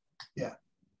there. Yeah,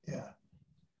 yeah.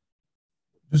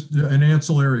 Just an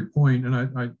ancillary point, and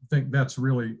I think that's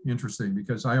really interesting,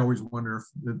 because I always wonder if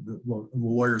the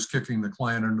lawyer's kicking the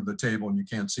client under the table and you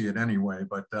can't see it anyway.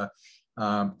 But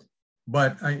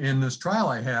in this trial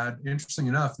I had, interesting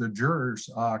enough, the jurors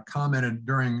commented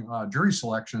during jury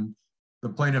selection, the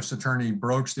plaintiff's attorney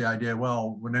broached the idea,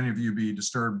 well, would any of you be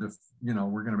disturbed if,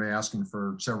 we're going to be asking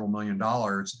for several $1 million?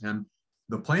 And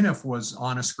the plaintiff was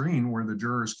on a screen where the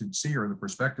jurors could see her, the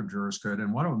prospective jurors could,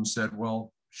 and one of them said,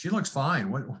 well, she looks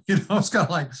fine. It's kind of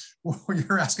like, well,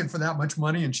 you're asking for that much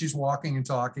money, and she's walking and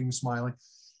talking, smiling.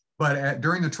 But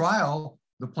during the trial,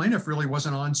 the plaintiff really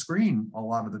wasn't on screen a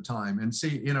lot of the time. And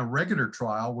see, in a regular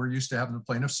trial, we're used to having the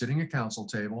plaintiff sitting at counsel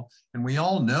table. And we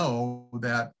all know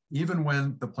that even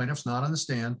when the plaintiff's not on the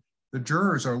stand, the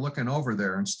jurors are looking over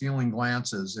there and stealing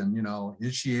glances. And,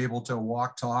 is she able to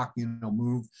walk, talk,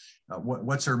 move?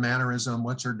 What's her mannerism?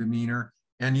 What's her demeanor?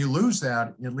 And you lose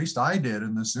that, at least I did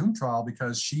in the Zoom trial,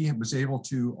 because she was able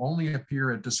to only appear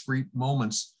at discrete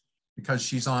moments because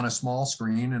she's on a small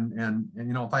screen. And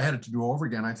if I had it to do over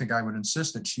again, I think I would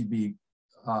insist that she be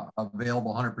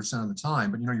available 100% of the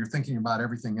time. But, you're thinking about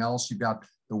everything else. You've got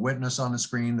the witness on the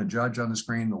screen, the judge on the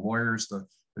screen, the lawyers, the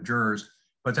jurors.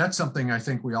 But that's something I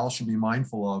think we all should be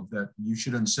mindful of, that you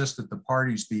should insist that the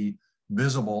parties be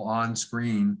visible on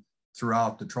screen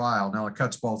throughout the trial. Now it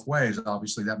cuts both ways.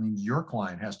 Obviously, that means your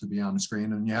client has to be on the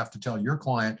screen, and you have to tell your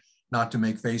client not to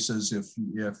make faces if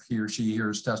he or she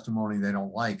hears testimony they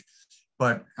don't like.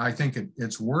 But I think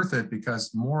it's worth it,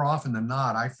 because more often than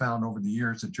not, I found over the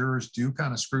years that jurors do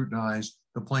kind of scrutinize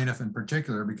the plaintiff in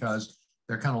particular, because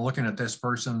they're kind of looking at this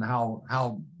person, how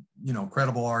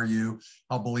credible are you?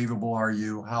 How believable are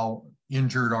you? How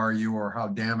injured are you, or how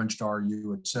damaged are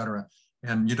you, et cetera?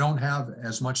 And you don't have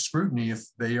as much scrutiny if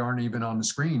they aren't even on the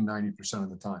screen 90% of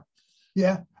the time.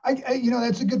 Yeah,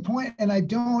 that's a good point. And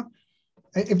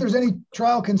if there's any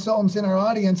trial consultants in our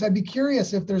audience, I'd be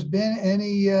curious if there's been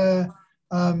any,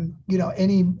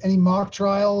 any mock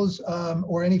trials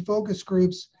or any focus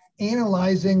groups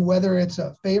analyzing whether it's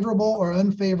a favorable or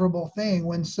unfavorable thing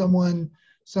when someone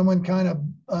kind of,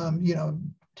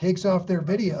 takes off their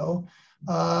video.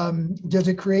 Does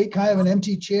it create kind of an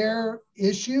empty chair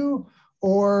issue?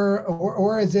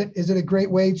 Or is it a great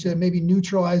way to maybe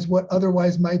neutralize what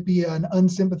otherwise might be an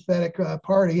unsympathetic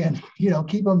party, and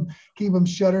keep them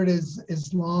shuttered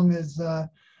as long as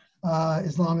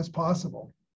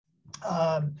possible?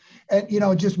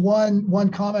 And just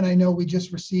one comment I know we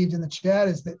just received in the chat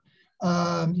is that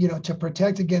to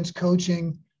protect against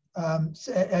coaching,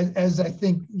 as I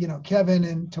think Kevin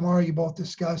and Tamara, you both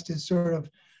discussed, is sort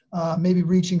of maybe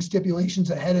reaching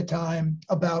stipulations ahead of time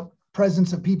about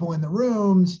presence of people in the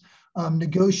rooms,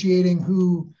 negotiating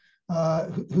who's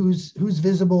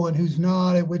visible and who's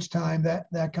not at which time,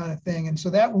 that kind of thing. And so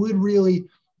that would really,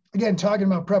 again, talking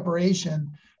about preparation,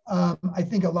 I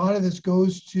think a lot of this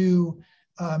goes to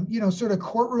sort of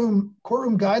courtroom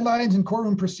guidelines and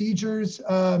courtroom procedures.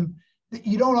 that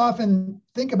you don't often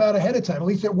think about ahead of time. At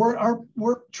least that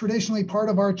weren't traditionally part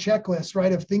of our checklist,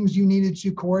 right? Of things you needed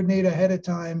to coordinate ahead of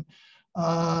time.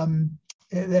 I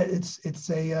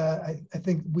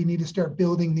think we need to start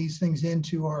building these things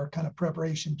into our kind of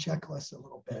preparation checklist a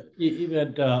little bit.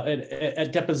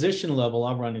 At deposition level,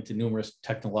 I've run into numerous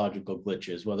technological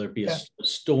glitches, whether it be a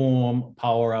storm,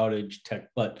 power outage,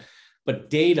 but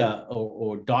data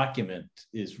or document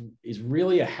is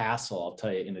really a hassle, I'll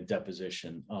tell you, in a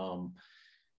deposition. Well,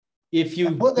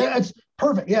 that's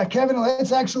perfect. Yeah, Kevin,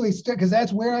 let's actually stick, because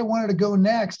that's where I wanted to go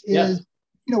next is,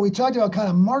 we talked about kind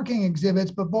of marking exhibits,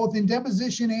 but both in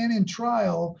deposition and in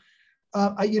trial,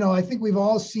 I think we've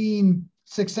all seen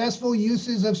successful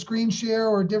uses of screen share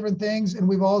or different things, and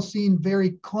we've all seen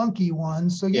very clunky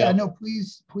ones. So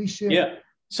please share. Yeah.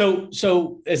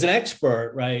 So as an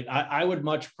expert, right, I would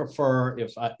much prefer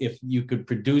if you could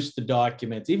produce the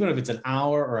documents, even if it's an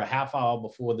hour or a half hour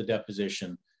before the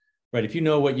deposition, right? If you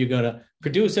know what you're going to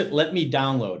produce it, let me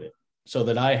download it so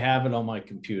that I have it on my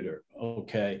computer.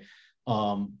 Okay.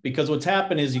 Because what's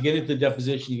happened is you get into the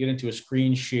deposition, you get into a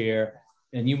screen share,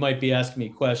 and you might be asking me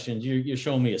questions. You're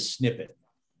showing me a snippet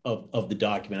of the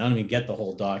document. I don't even get the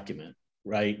whole document,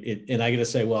 right? And I got to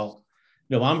say, well,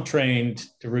 I'm trained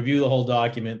to review the whole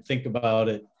document, think about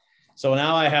it. So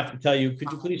now I have to tell you, could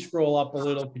you please scroll up a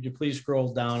little? Could you please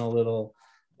scroll down a little?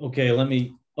 Okay,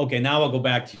 now I'll go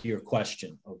back to your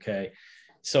question, okay?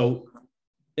 So,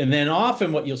 and then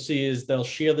often what you'll see is they'll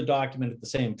share the document at the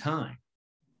same time,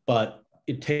 but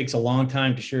it takes a long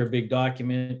time to share a big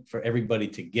document for everybody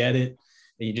to get it.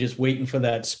 And you're just waiting for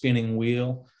that spinning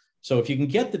wheel. So if you can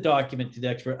get the document to the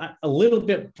expert a little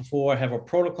bit before, have a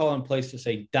protocol in place to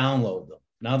say, download them.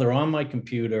 Now they're on my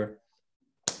computer.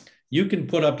 You can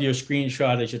put up your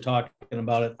screenshot as you're talking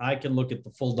about it. I can look at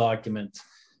the full document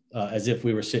as if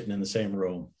we were sitting in the same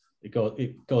room. It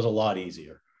goes a lot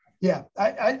easier. Yeah,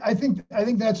 I think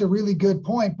that's a really good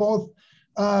point. Both,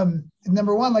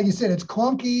 number one, like you said, it's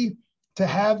clunky to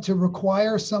have to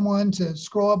require someone to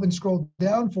scroll up and scroll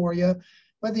down for you.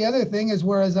 But the other thing is,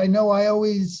 whereas I know I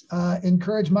always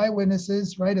encourage my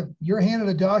witnesses, right? If you're handed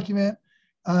a document,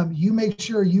 you make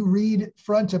sure you read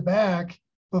front to back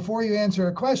before you answer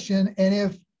a question.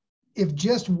 And if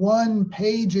just one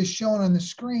page is shown on the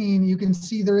screen, you can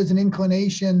see there is an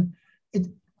inclination.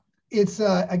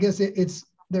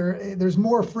 There's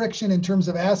more friction in terms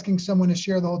of asking someone to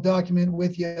share the whole document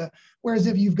with you. Whereas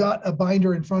if you've got a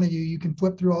binder in front of you, you can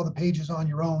flip through all the pages on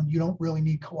your own. You don't really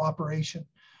need cooperation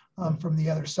from the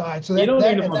other side. So you don't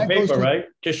need them on paper, right?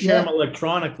 Just share them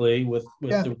electronically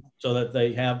so that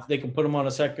they can put them on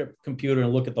a separate computer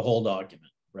and look at the whole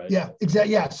document, right? Yeah,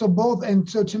 exactly. Yeah. So both, and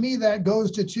so to me, that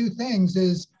goes to two things: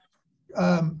 is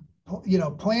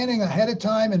planning ahead of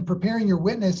time and preparing your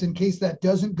witness in case that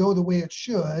doesn't go the way it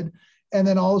should. And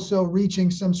then also reaching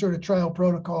some sort of trial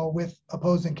protocol with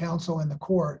opposing counsel in the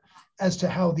court as to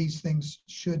how these things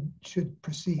should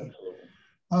proceed.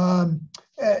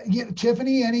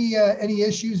 Tiffany, any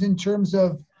issues in terms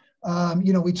of,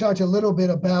 we talked a little bit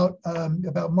about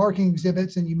marking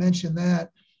exhibits, and you mentioned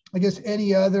that. I guess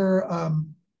any other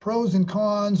pros and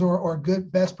cons or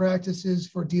good best practices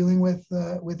for dealing with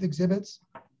exhibits?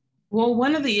 Well,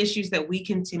 one of the issues that we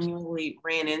continually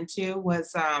ran into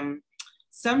was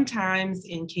sometimes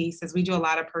in cases, we do a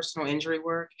lot of personal injury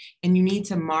work, and you need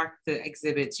to mark the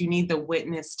exhibits. You need the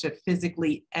witness to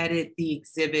physically edit the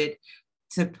exhibit,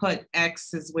 to put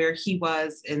X is where he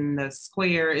was and the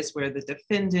square is where the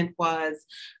defendant was.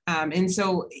 And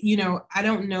so, I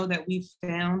don't know that we've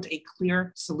found a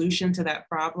clear solution to that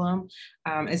problem,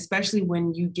 especially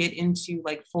when you get into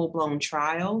like full-blown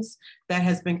trials. That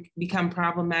has become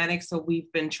problematic. So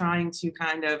we've been trying to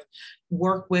kind of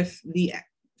work with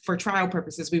for trial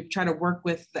purposes, we try to work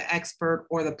with the expert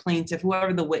or the plaintiff,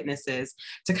 whoever the witness is,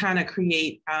 to kind of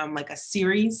create like a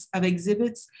series of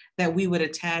exhibits that we would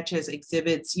attach as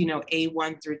exhibits,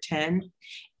 A1 through 10.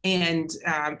 And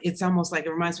it's almost like,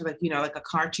 it reminds me like a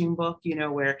cartoon book,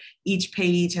 where each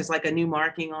page has like a new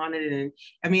marking on it. And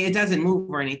I mean, it doesn't move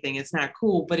or anything. It's not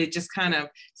cool, but it just kind of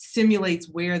simulates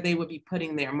where they would be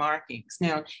putting their markings.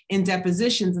 Now, in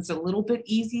depositions, it's a little bit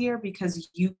easier because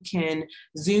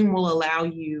Zoom will allow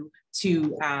you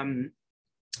to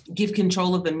give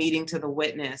control of the meeting to the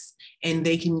witness, and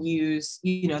they can use,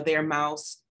 their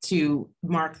mouse to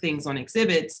mark things on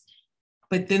exhibits.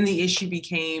 But then the issue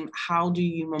became, how do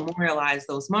you memorialize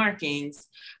those markings,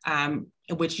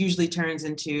 which usually turns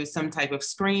into some type of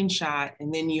screenshot.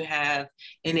 And then you have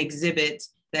an exhibit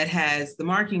that has the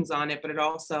markings on it, but it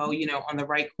also, on the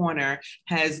right corner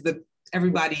has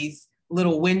everybody's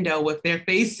little window with their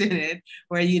face in it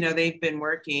where, you know, they've been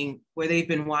watching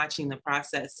the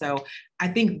process. So I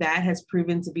think that has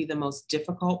proven to be the most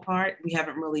difficult part. We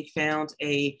haven't really found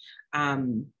a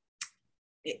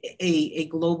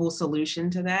global solution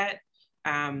to that.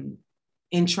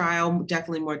 In trial,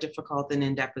 definitely more difficult than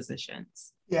in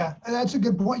depositions. Yeah, and that's a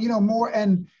good point. You know, more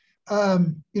and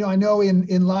you know, I know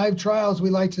in live trials we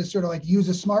like to sort of like use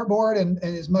a smart board and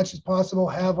as much as possible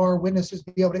have our witnesses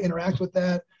be able to interact with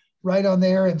that right on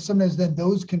there, and sometimes then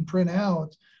those can print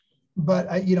out.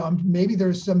 But you know, maybe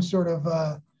there's some sort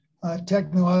of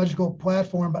technological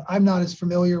platform, but I'm not as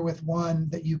familiar with one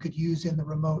that you could use in the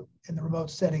remote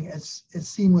setting as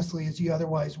seamlessly as you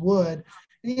otherwise would.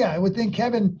 Yeah, I would think,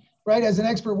 Kevin, right, as an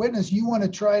expert witness, you want to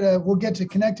try to, we'll get to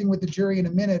connecting with the jury in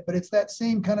a minute, but it's that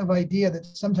same kind of idea that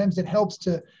sometimes it helps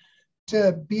to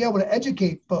be able to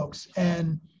educate folks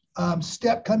and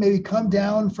maybe come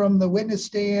down from the witness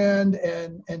stand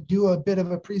and do a bit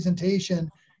of a presentation.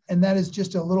 And that is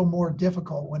just a little more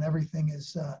difficult when everything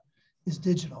is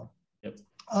digital. Yep.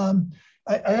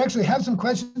 I actually have some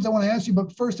questions I want to ask you,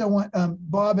 but first I want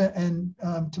Bob and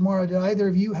Tamara, did either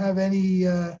of you have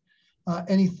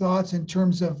any thoughts in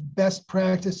terms of best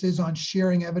practices on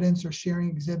sharing evidence or sharing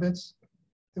exhibits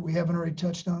that we haven't already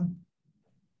touched on?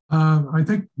 I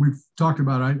think we've talked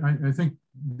about it. I think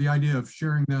the idea of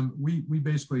sharing them, we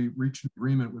basically reached an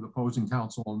agreement with opposing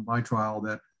counsel in my trial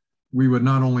that we would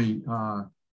not only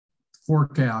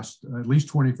forecast at least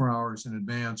 24 hours in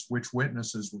advance which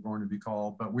witnesses were going to be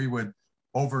called, but we would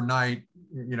overnight,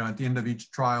 you know, at the end of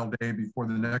each trial day before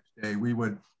the next day, we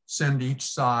would send each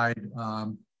side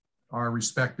our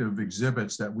respective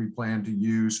exhibits that we plan to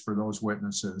use for those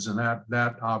witnesses. And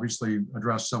that obviously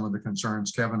addressed some of the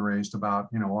concerns Kevin raised about,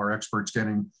 you know, our experts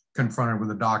getting confronted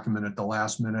with a document at the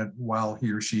last minute while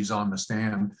he or she's on the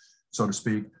stand, so to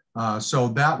speak. So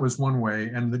that was one way,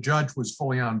 and the judge was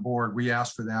fully on board. We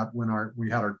asked for that when we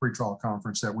had our pretrial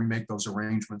conference, that we make those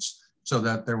arrangements so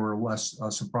that there were less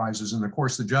surprises. And of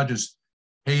course, the judges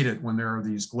hate it when there are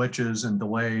these glitches and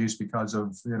delays because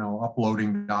of, you know,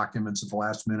 uploading documents at the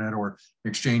last minute or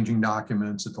exchanging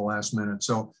documents at the last minute.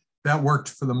 So that worked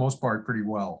for the most part pretty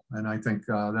well. And I think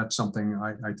that's something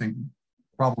I think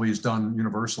probably is done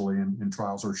universally in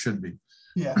trials, or should be.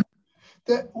 Yeah.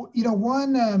 That, you know,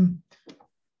 one,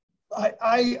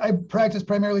 I practice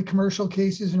primarily commercial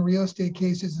cases and real estate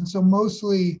cases. And so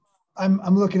mostly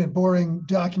I'm looking at boring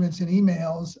documents and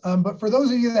emails. But for those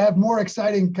of you that have more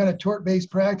exciting kind of tort-based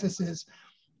practices,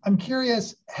 I'm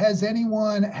curious, has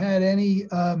anyone had any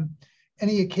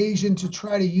occasion to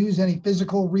try to use any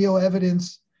physical real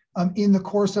evidence in the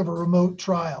course of a remote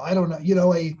trial? I don't know, you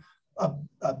know, a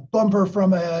bumper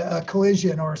from a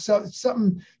collision or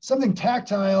something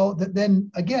tactile that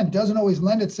then again doesn't always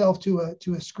lend itself to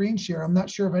a screen share. I'm not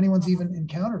sure if anyone's even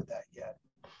encountered that yet.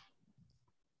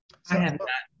 So, I have not.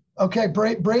 Okay,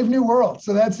 brave new world.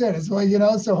 So that's it. It's well, you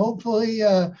know, so hopefully,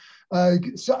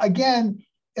 so again,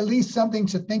 at least something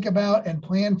to think about and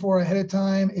plan for ahead of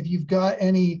time. If you've got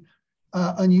any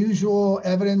unusual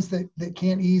evidence that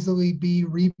can't easily be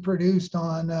reproduced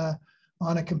on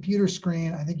a computer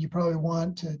screen, I think you probably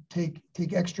want to take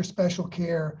extra special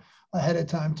care ahead of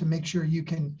time to make sure you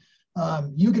can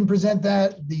present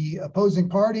that. The opposing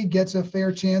party gets a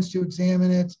fair chance to examine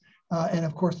it. And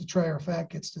of course, the trier of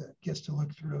fact gets to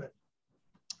look through it.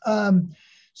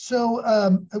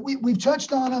 We've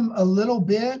touched on them a little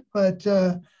bit, but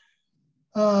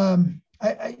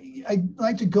I'd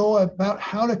like to go about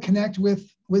how to connect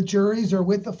with juries or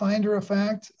with the finder of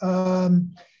fact.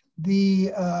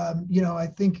 You know, I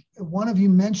think one of you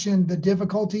mentioned the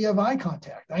difficulty of eye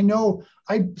contact. I know,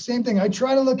 same thing. I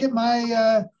try to look at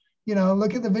my,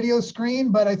 look at the video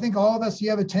screen, but I think all of us, you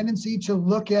have a tendency to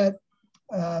look at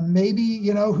maybe,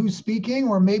 you know, who's speaking,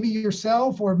 or maybe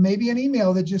yourself, or maybe an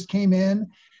email that just came in.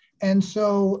 And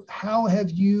so how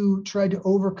have you tried to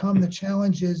overcome the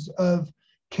challenges of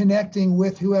connecting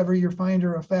with whoever your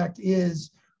finder of fact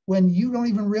is when you don't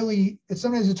even really,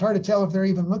 sometimes it's hard to tell if they're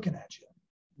even looking at you?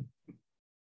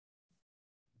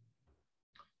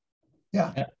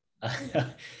 Yeah.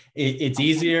 It's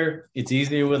easier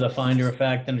with a finder of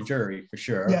fact than a jury, for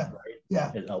sure. Yeah. Right?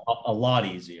 Yeah. It's a lot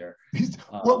easier.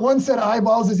 One set of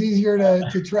eyeballs is easier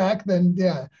to track than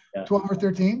 12 or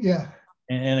 13. Yeah.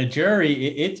 And a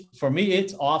jury, for me,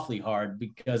 it's awfully hard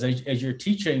because as you're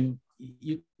teaching,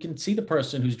 you can see the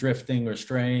person who's drifting or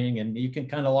straying, and you can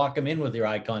kind of lock them in with your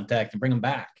eye contact and bring them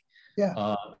back.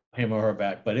 Yeah. Him or her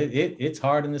back. But it's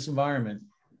hard in this environment.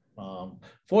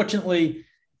 Fortunately,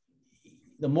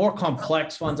 the more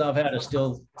complex ones I've had are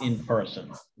still in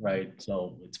person, right?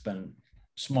 So it's been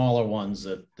smaller ones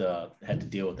that had to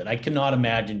deal with it. I cannot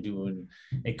imagine doing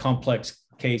a complex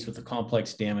case with the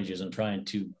complex damages and trying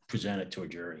to present it to a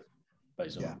jury by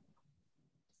Zoom. Yeah.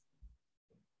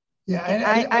 Yeah,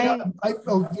 and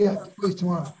oh yeah, please,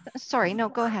 tomorrow. Sorry, no,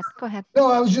 go ahead. Go ahead.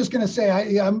 No, I was just going to say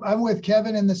I'm with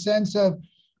Kevin in the sense of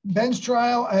bench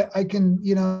trial. I can,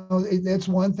 you know, that's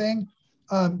one thing.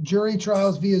 Jury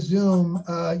trials via Zoom.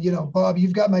 You know, Bob,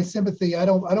 you've got my sympathy. I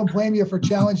don't blame you for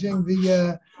challenging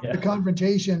the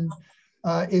confrontation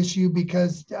issue,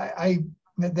 because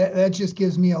that just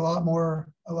gives me a lot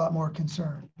more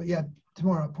concern. But yeah,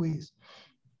 tomorrow, please.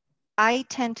 I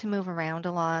tend to move around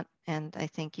a lot, and I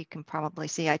think you can probably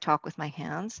see I talk with my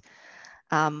hands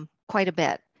quite a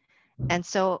bit. And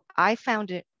so I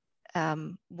found it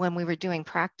when we were doing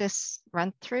practice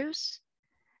run-throughs,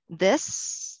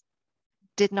 this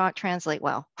did not translate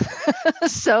well.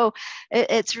 So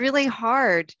it's really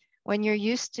hard when you're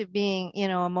used to being, you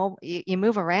know, you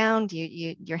move around,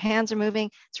 your hands are moving.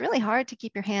 It's really hard to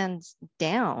keep your hands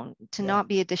down, to not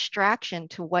be a distraction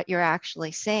to what you're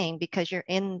actually saying, because you're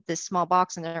in this small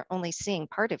box and they're only seeing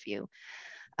part of you.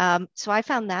 So I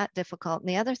found that difficult. And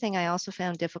the other thing I also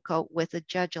found difficult with a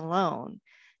judge alone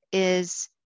is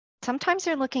sometimes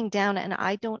they're looking down and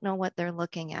I don't know what they're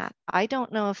looking at. I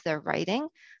don't know if they're writing.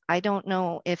 I don't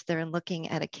know if they're looking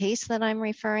at a case that I'm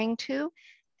referring to.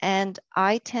 And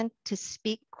I tend to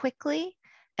speak quickly.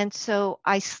 And so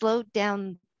I slowed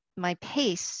down my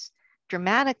pace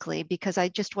dramatically because I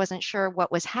just wasn't sure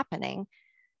what was happening,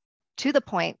 to the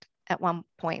point, at one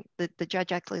point, the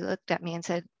judge actually looked at me and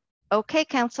said, "Okay,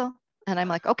 counsel." And I'm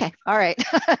like, okay, all right,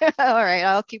 all right,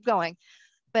 I'll keep going.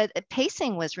 But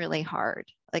pacing was really hard.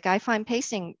 Like, I find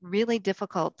pacing really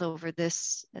difficult over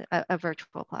this, a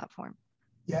virtual platform.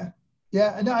 Yeah.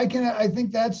 Yeah, no, I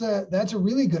think that's a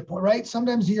really good point, right?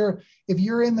 Sometimes if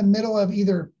you're in the middle of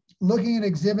either looking at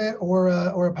exhibit or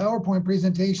a PowerPoint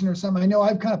presentation or something, I know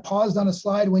I've kind of paused on a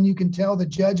slide when you can tell the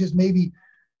judge is maybe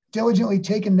diligently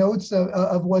taking notes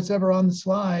of what's ever on the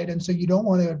slide, and so you don't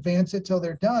want to advance it till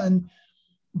they're done.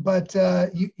 But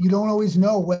you don't always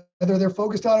know whether they're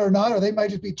focused on it or not, or they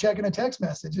might just be checking a text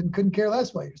message and couldn't care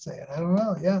less what you're saying. I don't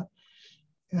know. Yeah.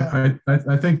 Yeah.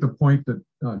 I think the point that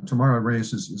Tamara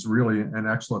raises is really an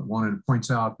excellent one, and it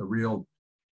points out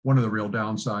one of the real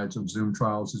downsides of Zoom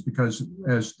trials is because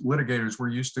as litigators, we're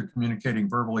used to communicating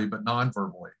verbally but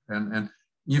non-verbally, and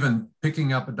even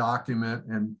picking up a document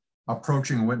and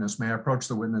approaching a witness. May I approach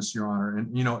the witness, Your Honor?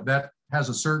 And you know, that has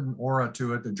a certain aura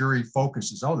to it. The jury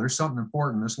focuses, oh, there's something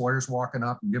important. This lawyer's walking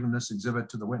up and giving this exhibit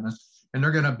to the witness, and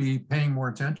they're going to be paying more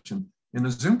attention. In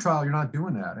the Zoom trial, you're not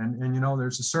doing that. And you know,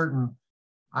 there's a certain,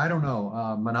 I don't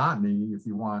know, monotony, if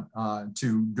you want,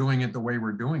 to doing it the way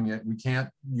we're doing it. We can't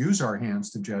use our hands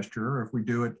to gesture, or if we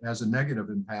do it as a negative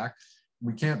impact,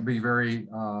 we can't be very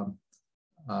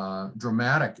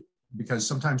dramatic, because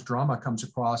sometimes drama comes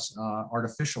across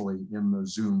artificially in the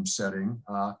Zoom setting.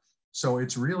 So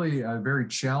it's really a very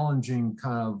challenging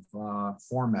kind of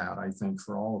format, I think,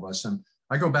 for all of us. And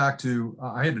I go back to,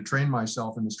 I had to train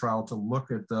myself in this trial to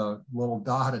look at the little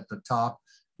dot at the top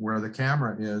where the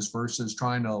camera is versus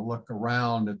trying to look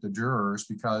around at the jurors,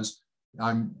 because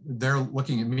they're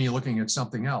looking at me, looking at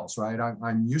something else, right?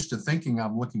 I'm used to thinking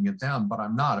I'm looking at them, but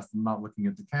I'm not if I'm not looking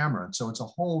at the camera. And so it's a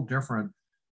whole different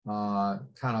kind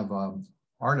of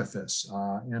artifice.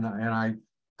 And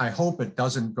I hope it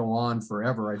doesn't go on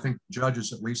forever. I think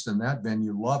judges, at least in that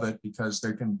venue, love it because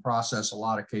they can process a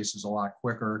lot of cases a lot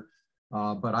quicker.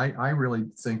 But I really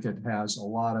think it has a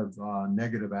lot of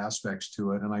negative aspects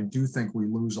to it. And I do think we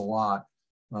lose a lot,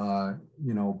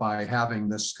 you know, by having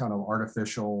this kind of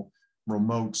artificial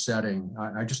remote setting.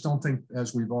 I just don't think,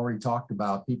 as we've already talked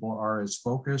about, people are as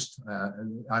focused.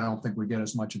 I don't think we get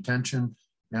as much attention.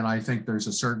 And I think there's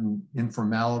a certain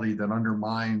informality that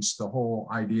undermines the whole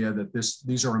idea that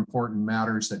these are important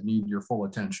matters that need your full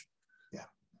attention. Yeah,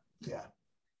 yeah.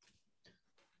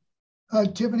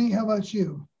 Tiffany, how about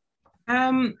you?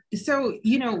 So,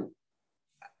 you know,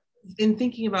 in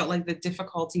thinking about like the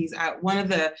difficulties, one of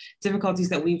the difficulties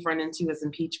that we've run into is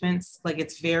impeachments. Like,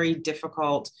 it's very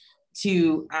difficult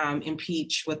to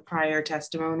impeach with prior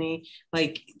testimony,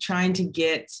 like trying to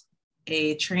get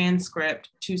a transcript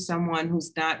to someone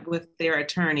who's not with their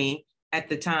attorney at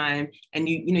the time, and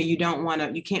you don't want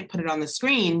to, you can't put it on the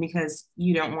screen because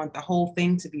you don't want the whole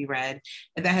thing to be read.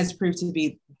 And that has proved to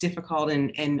be difficult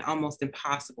and almost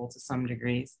impossible to some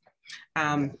degrees.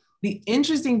 The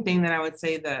interesting thing that I would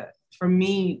say that for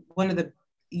me, one of the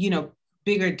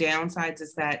bigger downsides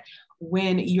is that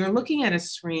when you're looking at a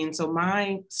screen, so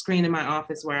my screen in my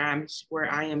office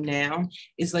where I am now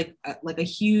is like a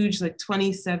huge, like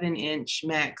 27-inch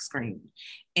Mac screen.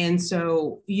 And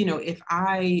so, you know, if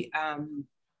I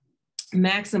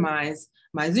maximize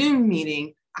my Zoom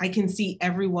meeting, I can see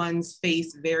everyone's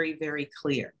face very, very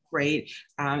clear, right?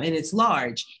 And it's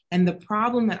large. And the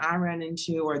problem that I ran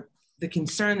into, or the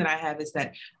concern that I have, is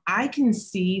that I can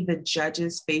see the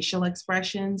judge's facial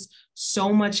expressions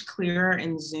so much clearer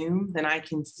in Zoom than I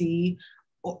can see,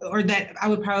 or that I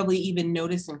would probably even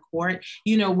notice in court.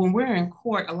 You know, when we're in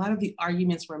court, a lot of the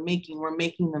arguments we're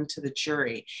making them to the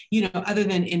jury, you know, other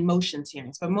than in motions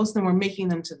hearings, but most of them we're making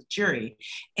them to the jury.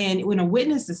 And when a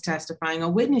witness is testifying, a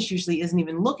witness usually isn't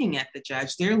even looking at the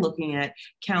judge. They're looking at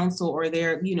counsel, or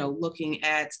they're, you know, looking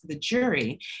at the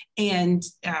jury. And,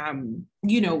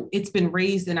 you know, it's been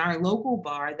raised in our local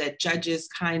bar that judges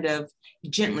kind of,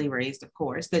 gently raised, of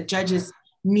course, that judges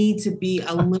need to be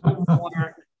a little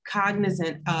more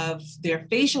cognizant of their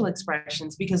facial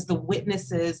expressions, because the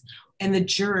witnesses and the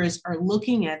jurors are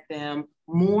looking at them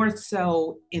more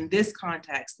so in this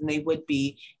context than they would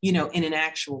be, you know, in an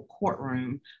actual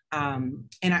courtroom. And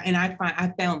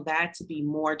I found that to be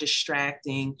more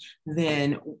distracting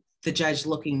than the judge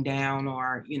looking down,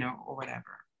 or, you know, or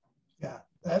whatever. Yeah,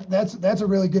 that's a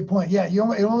really good point. Yeah,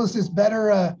 it almost is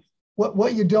better.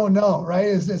 What you don't know, right?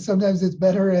 Is that sometimes it's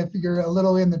better if you're a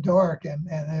little in the dark, and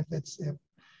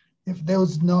if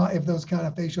those kind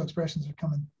of facial expressions are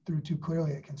coming through too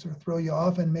clearly, it can sort of throw you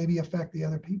off and maybe affect the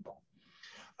other people.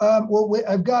 Well,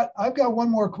 I've got one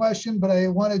more question, but I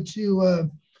wanted to,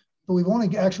 but we've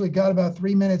only actually got about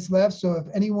 3 minutes left. So if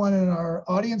anyone in our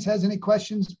audience has any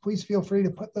questions, please feel free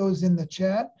to put those in the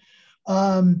chat.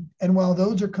 And while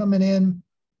those are coming in,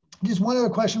 just one other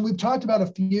question. We've talked about a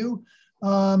few.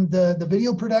 The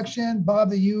video production, Bob,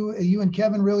 that you and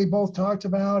Kevin really both talked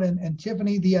about, and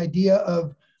Tiffany, the idea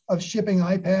of shipping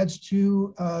iPads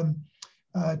to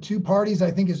parties,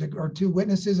 I think or to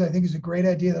witnesses, I think is a great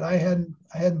idea that I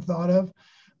hadn't thought of.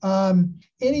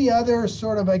 Any other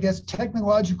sort of, I guess,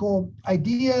 technological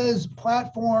ideas,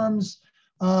 platforms?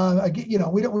 You know,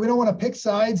 we don't want to pick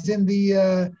sides in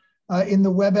the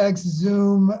WebEx,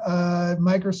 Zoom,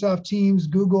 Microsoft Teams,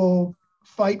 Google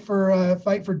fight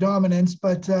for dominance,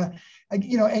 but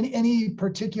you know, any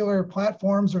particular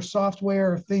platforms or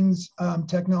software or things,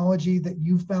 technology that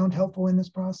you've found helpful in this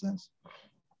process?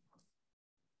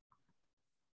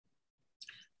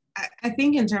 I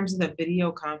think in terms of the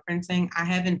video conferencing, I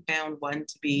haven't found one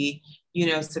to be, you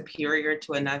know, superior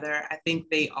to another. I think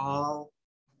they all,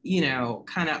 you know,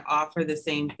 kind of offer the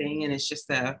same thing, and it's just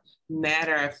a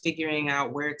matter of figuring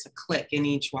out where to click in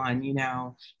each one. You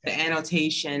know, the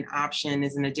annotation option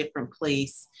is in a different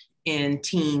place in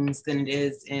Teams than it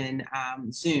is in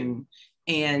Zoom,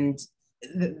 and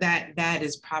that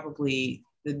is probably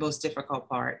the most difficult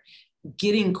part.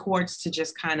 Getting courts to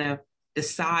just kind of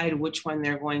decide which one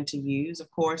they're going to use, of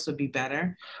course, would be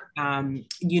better.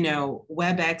 You know,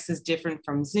 WebEx is different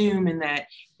from Zoom in that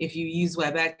if you use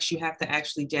WebEx, you have to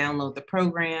actually download the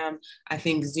program. I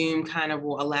think Zoom kind of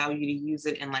will allow you to use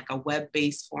it in like a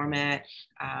web-based format.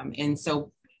 And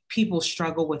so people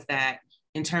struggle with that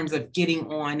in terms of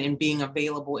getting on and being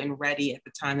available and ready at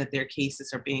the time that their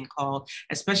cases are being called,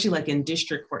 especially like in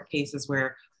district court cases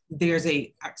where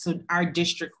so our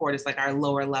district court is like our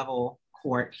lower level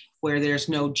court where there's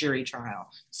no jury trial.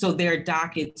 So their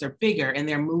dockets are bigger and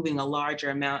they're moving a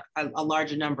larger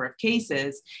number of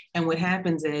cases. And what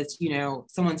happens is, you know,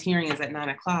 someone's hearing is at 9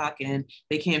 o'clock and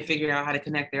they can't figure out how to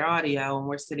connect their audio. And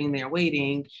we're sitting there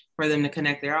waiting for them to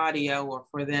connect their audio, or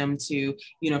for them to,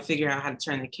 you know, figure out how to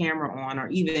turn the camera on, or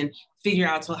even figure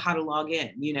out how to log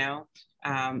in, you know?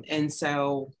 And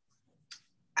so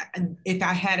if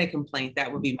I had a complaint,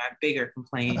 that would be my bigger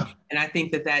complaint. And I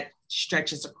think that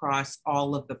stretches across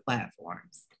all of the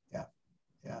platforms.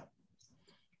 Yeah.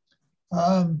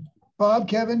 Bob,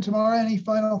 Kevin, Tamara, any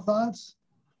final thoughts?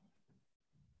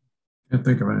 Can't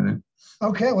think of anything.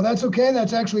 Okay, well, that's okay.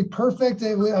 That's actually perfect.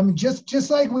 I mean,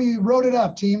 just like we wrote it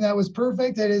up, team. That was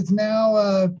perfect. It is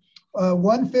now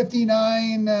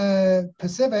 1:59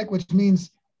 Pacific, which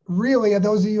means really,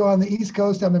 those of you on the East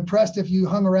Coast, I'm impressed if you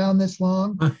hung around this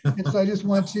long. And so I just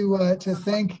want to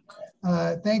thank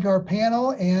our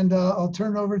panel, and I'll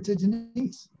turn it over to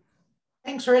Denise.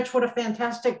 Thanks, Rich. What a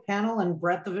fantastic panel and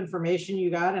breadth of information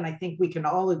you got. And I think we can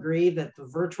all agree that the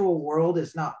virtual world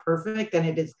is not perfect, and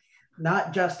it is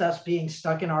not just us being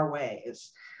stuck in our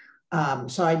ways.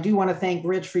 So I do want to thank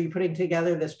Rich for you putting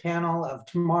together this panel of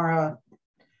Tamara,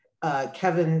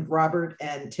 Kevin, Robert,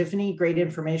 and Tiffany. Great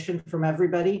information from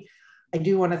everybody. I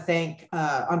do want to thank,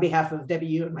 on behalf of Debbie,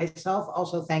 you and myself,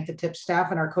 also thank the TIP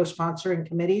staff and our co-sponsoring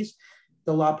committees,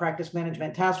 the Law Practice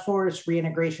Management Task Force,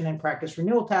 Reintegration and Practice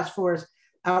Renewal Task Force,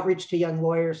 Outreach to Young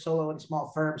Lawyers, Solo and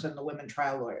Small Firms, and the Women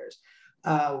Trial Lawyers.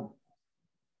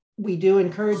 We do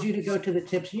encourage you to go to the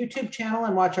TIPS YouTube channel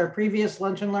and watch our previous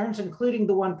Lunch and Learns, including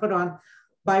the one put on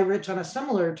by Rich on a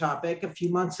similar topic a few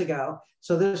months ago.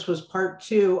 So this was part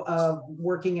 2 of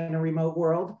working in a remote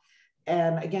world.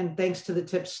 And again, thanks to the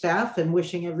TIPS staff, and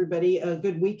wishing everybody a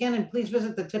good weekend. And please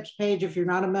visit the TIPS page if you're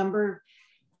not a member.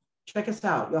 Check us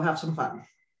out. You'll have some fun.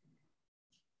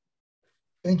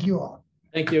 Thank you all.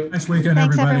 Thank you. Nice weekend,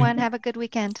 Thanks, everybody. everyone. Have a good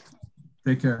weekend.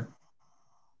 Take care.